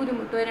എന്തെങ്കിലും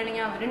ബുദ്ധിമുട്ട്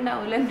വരികയാണെങ്കിൽ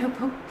അവരുണ്ടാവില്ല എൻ്റെ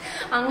ഒപ്പം.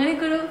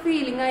 അങ്ങനെയൊക്കെ ഒരു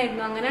ഫീലിംഗ്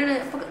ആയിരുന്നു. അങ്ങനെയാണ്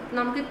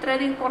നമുക്ക്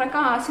ഇത്രയധികം കുറെ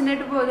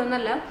കാശിനായിട്ട്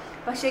പോയതൊന്നല്ല,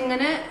 പക്ഷെ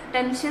ഇങ്ങനെ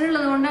ടെൻഷൻ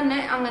ഉള്ളത് കൊണ്ട് തന്നെ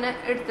അങ്ങനെ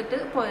എടുത്തിട്ട്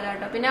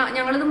പോയതാട്ടോ. പിന്നെ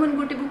ഞങ്ങളിത്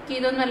മുൻകൂട്ടി ബുക്ക്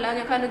ചെയ്തൊന്നല്ല,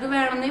 കാരണം ഇത്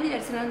വേണമെന്നേ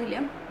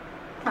വിചാരിച്ചിരുന്നില്ല.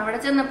 അവിടെ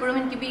ചെന്നപ്പോഴും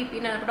എനിക്ക് BP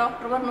ഉണ്ടായിരുന്നു.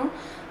 ഡോക്ടർ പറഞ്ഞു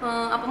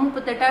അപ്പം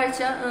 38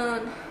 ആഴ്ച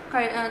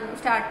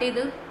സ്റ്റാർട്ട്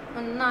ചെയ്ത്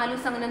 4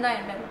 ദിവസം അങ്ങനെ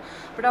എന്തായിട്ടുണ്ടായിരുന്നു.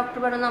 അപ്പോൾ ഡോക്ടർ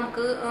പറഞ്ഞു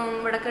നമുക്ക്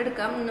ഇവിടെയൊക്കെ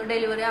എടുക്കാം,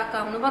 ഡെലിവറി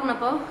ആക്കാമെന്ന്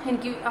പറഞ്ഞപ്പോൾ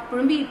എനിക്ക്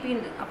അപ്പോഴും BP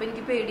ഉണ്ട്. അപ്പോൾ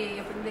എനിക്ക് പേടിയായി.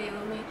 അപ്പം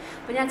ദൈവമേ,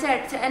 അപ്പോൾ ഞാൻ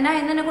എന്നെ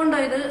അതിന് തന്നെ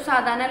കൊണ്ടുപോയത്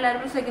സാധാരണ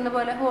എല്ലാവരും പ്രസവിക്കുന്ന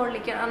പോലെ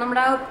ഹോളിലേക്ക്,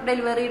 നമ്മുടെ ആ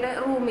ഡെലിവറിയുടെ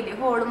റൂമിൽ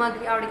ഹോള്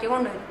മാതിരി അവിടേക്ക്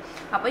കൊണ്ടുപോയത്.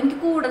 അപ്പോൾ എനിക്ക്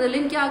കൂടുതൽ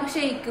ആകെ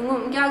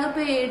ഷെയ്ക്കിങ്ങും ആകെ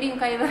പേടിയും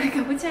കൈവറൊക്കെ.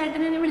 അപ്പോൾ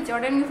ചേട്ടൻ എന്നെ വിളിച്ചു.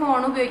 അവിടെ എനിക്ക്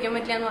ഫോൺ ഉപയോഗിക്കാൻ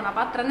പറ്റില്ല എന്ന് പറഞ്ഞു.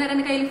 അപ്പോൾ അത്ര നേരം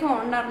എൻ്റെ കയ്യിൽ ഫോൺ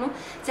ഉണ്ടായിരുന്നു.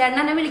 ചേട്ടൻ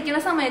എന്നെ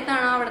വിളിക്കുന്ന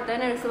സമയത്താണ് അവിടുത്തെ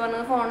നഴ്സ്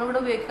പറഞ്ഞത് ഫോൺ ഇവിടെ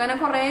ഉപയോഗിക്കുക, കാരണം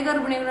കുറേ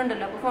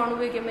ഗർഭിണികളുണ്ടല്ലോ, അപ്പോൾ ഫോൺ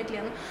ഉപയോഗിക്കാൻ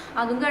പറ്റില്ലെന്ന്.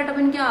 അതും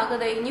കേട്ടപ്പോൾ എനിക്ക്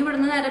ആകെ ഇനി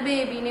ഇവിടുന്ന് നേരെ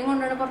ബേബീനെയും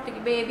കൊണ്ടാണ്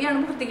പുറത്തേക്ക്, ബേബിയാണ്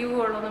പുറത്തേക്ക്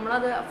പോകുള്ളൂ,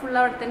 നമ്മളത് ഫുൾ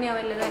അവിടെ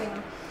തന്നെയാവും എല്ലാ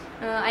കാര്യങ്ങളും.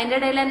 അതിൻ്റെ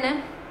ഇടയിൽ തന്നെ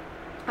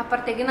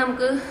അപ്പുറത്തേക്ക്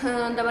നമുക്ക്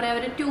എന്താ പറയുക,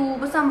 അവർ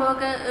ട്യൂബ്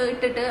സംഭവമൊക്കെ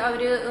ഇട്ടിട്ട്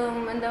അവർ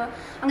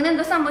അങ്ങനെ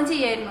എന്തോ സംഭവം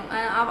ചെയ്യായിരുന്നു.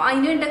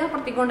 അതിന് വേണ്ടിയൊക്കെ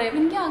അപ്പുറത്തേക്ക് കൊണ്ടുപോയി.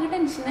 അപ്പോൾ എനിക്ക് ആകെ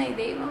ടെൻഷനായി.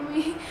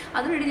 ദൈവമേ,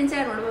 അത് വേണ്ടി ഞാൻ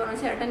ചേട്ടനോട് പറഞ്ഞു,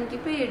 ചേട്ടൻ എനിക്ക്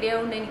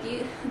പേടിയാവുണ്ട്, എനിക്ക്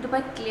ഇത്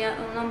പറ്റില്ല,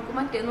 നമുക്ക്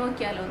മറ്റേ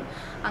നോക്കിയാലോ.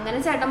 അങ്ങനെ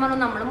ചേട്ടൻ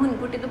പറഞ്ഞു നമ്മൾ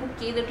മുൻകൂട്ടി ഇത് ബുക്ക്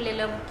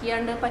ചെയ്തിട്ടില്ലല്ലോ, ബുക്ക്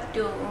ചെയ്യാണ്ട്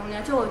പറ്റുമോ,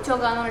 ഞാൻ ചോദിച്ചു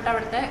നോക്കാന്ന് പറഞ്ഞിട്ട്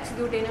അവിടുത്തെ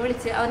എക്സിക്യൂട്ടീവിനെ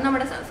വിളിച്ച്, അവർ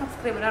നമ്മുടെ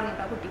സബ്സ്ക്രൈബറാണ്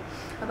കേട്ടോ കുട്ടി.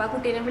 അപ്പോൾ ആ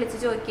കുട്ടീനെ വിളിച്ച്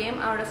ചോദിക്കുകയും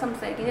അവിടെ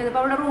സംസാരിക്കുകയും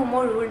ചെയ്തപ്പോൾ അവിടെ റൂം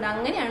ഒഴിവുണ്ട്.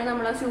 അങ്ങനെയാണ്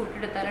നമ്മൾ ആ ഷൂട്ട്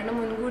എടുത്തത്. അല്ലാണ്ട്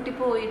മുൻകൂട്ടി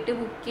പോയിട്ട്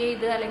ബുക്ക്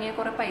ചെയ്ത് അല്ലെങ്കിൽ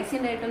കുറേ കുറെ പൈസ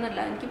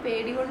ഉണ്ടായിട്ടൊന്നുമല്ല, എനിക്ക്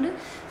പേടി കൊണ്ട്,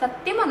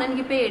 സത്യം പറഞ്ഞാൽ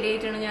എനിക്ക്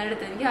പേടിയായിട്ടാണ് ഞാൻ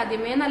എടുത്തത്. എനിക്ക്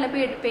ആദ്യമേ നല്ല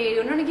പേടി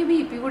കൊണ്ടാണ് എനിക്ക്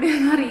BP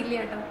കൂടിയൊന്നും അറിയില്ല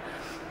കേട്ടോ.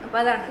 അപ്പോൾ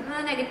അതാണ്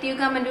നെഗറ്റീവ്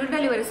കമന്റുകൾ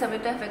ഡെലിവറി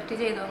സമയത്ത് എഫക്ട്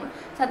ചെയ്തോന്ന്.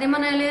 സത്യം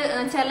പറഞ്ഞാൽ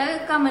ചില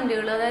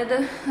കമന്റുകൾ, അതായത്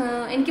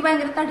എനിക്ക്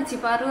ഭയങ്കര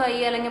തടിച്ചിപ്പാറുമായി,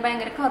 അല്ലെങ്കിൽ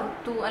ഭയങ്കര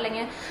കറുത്തു,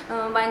 അല്ലെങ്കിൽ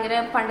ഭയങ്കര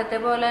പണ്ടത്തെ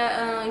പോലെ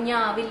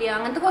ഞാവില്ല,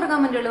 അങ്ങനത്തെ കുറെ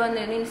കമന്റുകൾ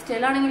വന്നിരുന്നു.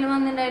 ഇൻസ്റ്റയിലാണെങ്കിലും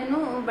വന്നിട്ടുണ്ടായിരുന്നു,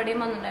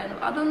 ഇവിടെയും വന്നിട്ടുണ്ടായിരുന്നു.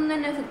 അതൊന്നും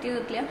എന്നെ എഫക്ട്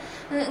ചെയ്തിട്ടില്ല.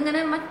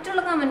 ഇങ്ങനെ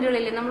മറ്റുള്ള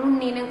കമന്റുകളില്ലേ, നമ്മൾ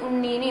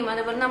ഉണ്ണീനെയും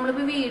അതേപോലെ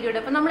നമ്മളിപ്പോൾ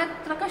വീഡിയോയുടെ, അപ്പം നമ്മൾ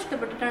എത്ര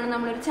കഷ്ടപ്പെട്ടിട്ടാണ്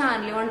നമ്മളൊരു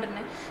ചാനൽ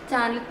കൊണ്ടുവരുന്നത്.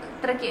 ചാനൽ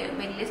ഇത്രയ്ക്ക്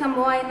വലിയ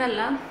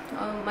സംഭവമായിരുന്നല്ല,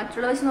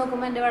 മറ്റുള്ള വെച്ച്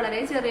നോക്കുമ്പോൾ എൻ്റെ വളരെ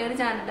ചെറിയൊരു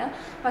ചാനലാണ്.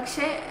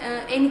 പക്ഷേ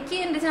എനിക്ക്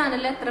എൻ്റെ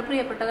ചാനൽ എത്ര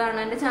പ്രിയപ്പെട്ടതാണ്,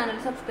 എൻ്റെ ചാനൽ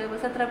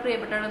സബ്സ്ക്രൈബേഴ്സ് എത്ര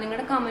പ്രിയപ്പെട്ടതാണോ,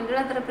 നിങ്ങളുടെ കമന്റുകൾ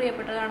എത്ര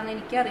പ്രിയപ്പെട്ടതാണെന്ന്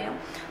എനിക്കറിയാം.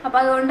 അപ്പം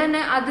അതുകൊണ്ട്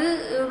തന്നെ അത്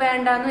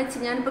വേണ്ടാന്ന് വെച്ച്,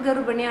 ഞാനിപ്പോൾ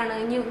ഗർഭിണിയാണ്,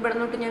 ഇനി ഇവിടെ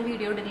നിന്നിട്ട് ഞാൻ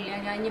വീഡിയോ ഇടുന്നില്ല,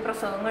 ഞാൻ ഇനി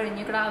പ്രസവം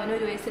കഴിഞ്ഞ് കിടാവിന്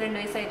 1 വയസ്സ് 2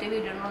 വയസ്സായിട്ട്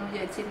വീഡിയോ ഇടണമെന്ന്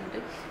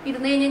വിചാരിച്ചിരുന്നിട്ട്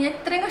ഇരുന്ന് കഴിഞ്ഞാൽ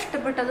എത്രയും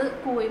കഷ്ടപ്പെട്ടത്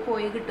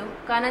പോയി കിട്ടും.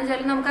 കാരണം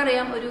വെച്ചാൽ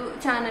നമുക്കറിയാം, ഒരു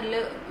ചാനലിൽ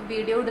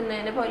വീഡിയോ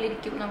ഇടുന്നതിനെ പോലെ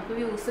ഇരിക്കും നമുക്ക്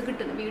വ്യൂസ്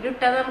കിട്ടുന്നത്. വീഡിയോ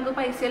ഇട്ടാൽ നമുക്ക്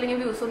പൈസ അല്ലെങ്കിൽ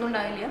വ്യൂസ് ഒന്നും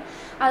ഉണ്ടാവില്ല.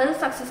 അത്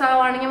സക്സസ്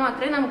ആവുകയാണെങ്കിൽ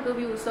മാത്രമേ നമുക്ക്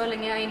വ്യൂസോ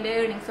അല്ലെങ്കിൽ അതിൻ്റെ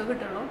ഏർണിങ്സോ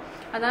കിട്ടുള്ളൂ.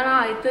 അതാണ്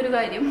ആദ്യത്തെ ഒരു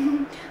കാര്യം.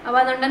 അപ്പോൾ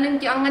അതുകൊണ്ട് തന്നെ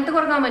എനിക്ക് അങ്ങനത്തെ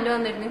കുറേ കമന്റ്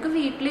വന്നിരുന്നു, നിങ്ങൾക്ക്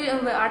വീട്ടിൽ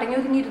അടങ്ങി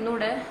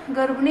ഒതുങ്ങിയിരുന്നൂടെ,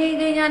 ഗർഭിണി ആയി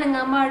കഴിഞ്ഞാൽ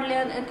അനങ്ങാൻ പാടില്ല,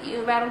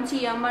 വേറെ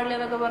ചെയ്യാൻ പാടില്ല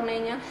എന്നൊക്കെ പറഞ്ഞു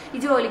കഴിഞ്ഞാൽ ഈ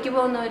ജോലിക്ക്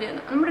പോകുന്നവർ,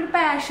 നമ്മുടെ ഒരു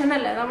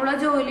പാഷനല്ല, നമ്മൾ ആ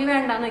ജോലി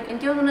വേണ്ടാന്ന് വെക്കും.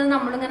 എനിക്ക് തോന്നുന്നത്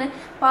നമ്മളിങ്ങനെ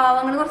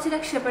പാവങ്ങൾ കുറച്ച്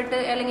രക്ഷപ്പെട്ട്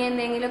അല്ലെങ്കിൽ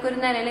എന്തെങ്കിലുമൊക്കെ ഒരു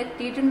നിലയിൽ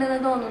എത്തിയിട്ടുണ്ടെന്ന്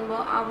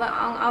തോന്നുമ്പോൾ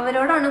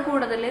അവരോടാണ്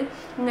കൂടുതൽ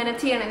ഇങ്ങനെ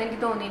ചെയ്യണമെന്ന്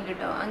എനിക്ക് തോന്നിയിട്ടുണ്ട്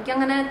കേട്ടോ. എനിക്ക്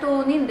അങ്ങനെ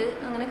തോന്നിയിട്ടുണ്ട്,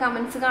 അങ്ങനെ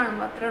കമന്റ്സ്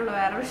കാണുമ്പോൾ അത്രേ ഉള്ളൂ,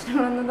 വേറെ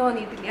പ്രശ്നങ്ങളൊന്നും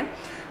തോന്നിയിട്ടില്ല.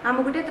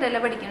 അമ്മുക്കുട്ടി എത്രയല്ല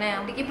പഠിക്കണേ?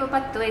 അമ്മയ്ക്ക് ഇപ്പോൾ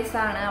 10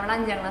 വയസ്സാണ്, അവൾ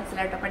 5ാം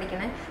ക്ലാസ്സിലാട്ടോ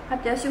പഠിക്കണേ.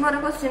 അത്യാവശ്യം കുറേ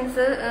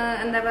ക്വസ്റ്റ്യൻസ്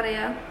എന്താ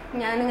പറയുക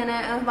ഞാനിങ്ങനെ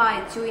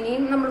വായിച്ചു.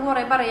 ഇനിയും നമ്മൾ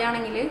കുറേ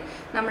പറയുകയാണെങ്കിൽ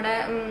നമ്മുടെ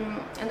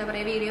എന്താ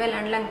പറയുക വീഡിയോ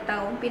അല്ലാണ്ട് ലെങ്ത്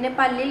ആവും. പിന്നെ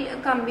പല്ലിൽ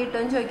കമ്പി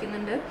ഇട്ടോന്ന്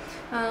ചോദിക്കുന്നുണ്ട്.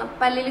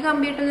 പല്ലിൽ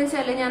കമ്പി ഇട്ടെന്ന്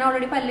വെച്ചാൽ ഞാൻ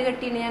ഓൾറെഡി പല്ല്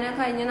കെട്ടിയിട്ട് ഞാൻ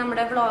കഴിഞ്ഞ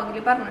നമ്മുടെ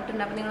വ്ളോഗിൽ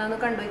പറഞ്ഞിട്ടുണ്ട്, അപ്പോൾ നിങ്ങളതൊന്ന്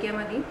കണ്ടു നോക്കിയാൽ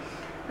മതി.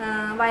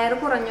 വയറ്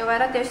കുറഞ്ഞു,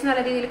 വയറ് അത്യാവശ്യം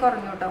നല്ല രീതിയിൽ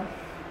കുറഞ്ഞു കേട്ടോ.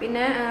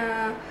 പിന്നെ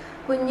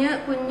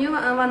കുഞ്ഞ്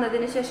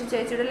വന്നതിന് ശേഷം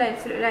ചേച്ചിയുടെ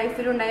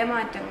ലൈഫിലുണ്ടായ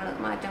മാറ്റങ്ങൾ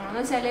എന്ന്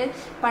വെച്ചാൽ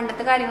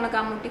പണ്ടത്തെ കാര്യങ്ങളൊക്കെ,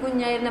 അമ്മൂട്ടി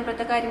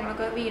കുഞ്ഞായിരുന്നപ്പോഴത്തെ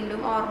കാര്യങ്ങളൊക്കെ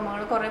വീണ്ടും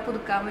ഓർമ്മകൾ കുറേ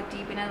പുതുക്കാൻ പറ്റി.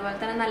 പിന്നെ അതുപോലെ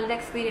തന്നെ നല്ലൊരു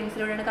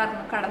എക്സ്പീരിയൻസിലൂടെയാണ്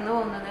കടന്നു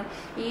പോകുന്നത്.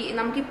 ഈ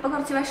നമുക്കിപ്പോൾ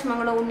കുറച്ച്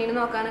വിഷമങ്ങളോ ഉണ്ണിനെ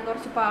നോക്കാനോ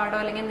കുറച്ച് പാടോ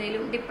അല്ലെങ്കിൽ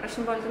എന്തെങ്കിലും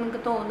ഡിപ്രഷൻ പോലത്തെ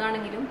നമുക്ക്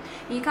തോന്നുകയാണെങ്കിലും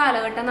ഈ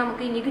കാലഘട്ടം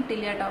നമുക്ക് ഇനി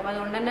കിട്ടില്ല കേട്ടോ. അപ്പോൾ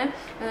അതുകൊണ്ട് തന്നെ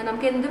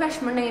നമുക്ക് എന്ത്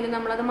വിഷമം ഉണ്ടെങ്കിലും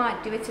നമ്മളത്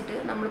മാറ്റി വെച്ചിട്ട്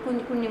നമ്മൾ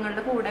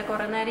കുഞ്ഞുങ്ങളുടെ കൂടെ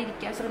കുറേ നേരം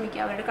ഇരിക്കാൻ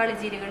ശ്രമിക്കുക. അവരുടെ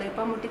കളിച്ചിരികൾ,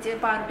 ഇപ്പം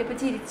പാറുട്ടി ഇപ്പോൾ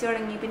ചിരിച്ചു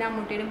തുടങ്ങി, പിന്നെ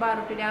അമ്മൂട്ടിയുടെയും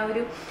പാറുട്ടിയുടെ ആ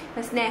ഒരു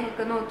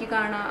സ്നേഹമൊക്കെ നോക്കി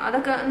കാണുക,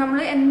 അതൊക്കെ നമ്മൾ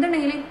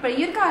എന്തുണ്ടെങ്കിലും ഇപ്പം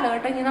ഈ ഒരു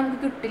കാലഘട്ടം ഇനി നമുക്ക്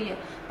കിട്ടില്ല.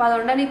 അപ്പോൾ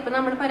അതുകൊണ്ട് തന്നെ ഇപ്പം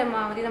നമ്മൾ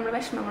പരമാവധി നമ്മുടെ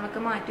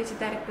വിഷമങ്ങളൊക്കെ മാറ്റി വെച്ച്,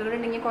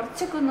 തിരക്കുകളുണ്ടെങ്കിൽ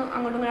കുറച്ചൊക്കെ ഒന്ന്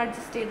അങ്ങോട്ടും ഇങ്ങോട്ട്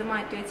അഡ്ജസ്റ്റ് ചെയ്ത്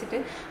മാറ്റി വെച്ചിട്ട്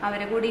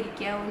അവരെ കൂടെ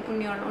ഇരിക്കുക,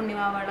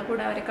 ഉണ്ണിവാവകളുടെ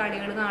കൂടെ അവരെ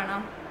കളികൾ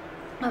കാണാം,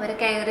 അവരെ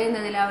കെയർ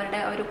ചെയ്യുന്നതിൽ,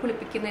 അവർ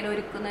കുളിപ്പിക്കുന്നതിൽ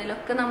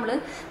ഒരുക്കുന്നതിലൊക്കെ നമ്മൾ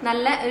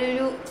നല്ല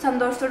ഒരു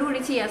സന്തോഷത്തോടു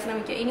കൂടി ചെയ്യാൻ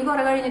ശ്രമിക്കുക. ഇനി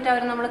കുറേ കഴിഞ്ഞിട്ട്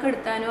അവരെ നമ്മൾ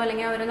കെടുത്താനോ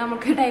അല്ലെങ്കിൽ അവരെ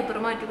നമുക്ക് ഡയപ്പർ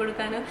മാറ്റി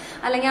കൊടുക്കാനോ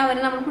അല്ലെങ്കിൽ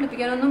അവരെ നമ്മൾ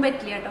കുളിപ്പിക്കാനോ ഒന്നും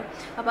പറ്റില്ല കേട്ടോ.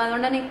 അപ്പോൾ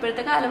അതുകൊണ്ട് തന്നെ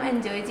ഇപ്പോഴത്തെ കാലം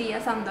എൻജോയ്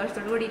ചെയ്യുക,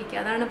 സന്തോഷത്തോടു കൂടി ഇരിക്കുക.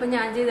 അതാണ് ഇപ്പോൾ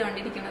ഞാൻ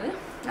ചെയ്തുകൊണ്ടിരിക്കുന്നത്.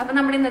 അപ്പോൾ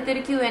നമ്മുടെ ഇന്നത്തെ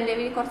ഒരു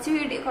Q&A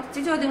കുറച്ച്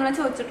ചോദ്യങ്ങളെ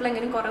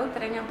ചോദിച്ചിട്ടുള്ളെങ്കിലും കുറേ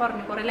ഉത്തരം ഞാൻ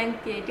പറഞ്ഞു, കുറേ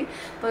ലെങ്തി ആയിട്ട്.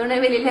 അപ്പോൾ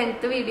അതുകൊണ്ട് വലിയ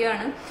ലെങ്ത് വീഡിയോ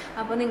ആണ്.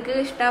 അപ്പോൾ നിങ്ങൾക്ക്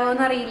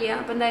ഇഷ്ടമാവുമെന്ന് അറിയില്ല.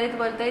 അപ്പോൾ എന്തായാലും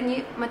ഇതുപോലത്തെ ഇനി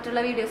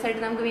മറ്റുള്ള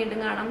വീഡിയോസായിട്ട് നമുക്ക് വീണ്ടും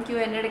കാണാം.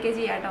 Q&A ഇടയ്ക്ക്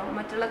ചെയ്യാം കേട്ടോ.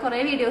 മറ്റുള്ള കുറേ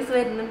വീഡിയോസ്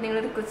വരുന്നുണ്ട് നിങ്ങൾ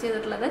റിക്വസ്റ്റ്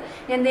ചെയ്തിട്ടുള്ളത്.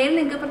 എന്തെങ്കിലും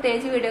നിങ്ങൾക്ക്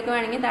പ്രത്യേകിച്ച് വീഡിയോ ഒക്കെ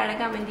വേണമെങ്കിൽ താഴെ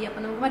കമൻറ്റ് ചെയ്യാം.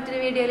 അപ്പോൾ നമുക്ക് മറ്റൊരു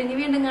വീഡിയോയിൽ ഇനി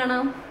വീണ്ടും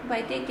കാണാം.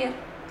 By, take care,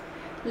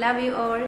 love you all.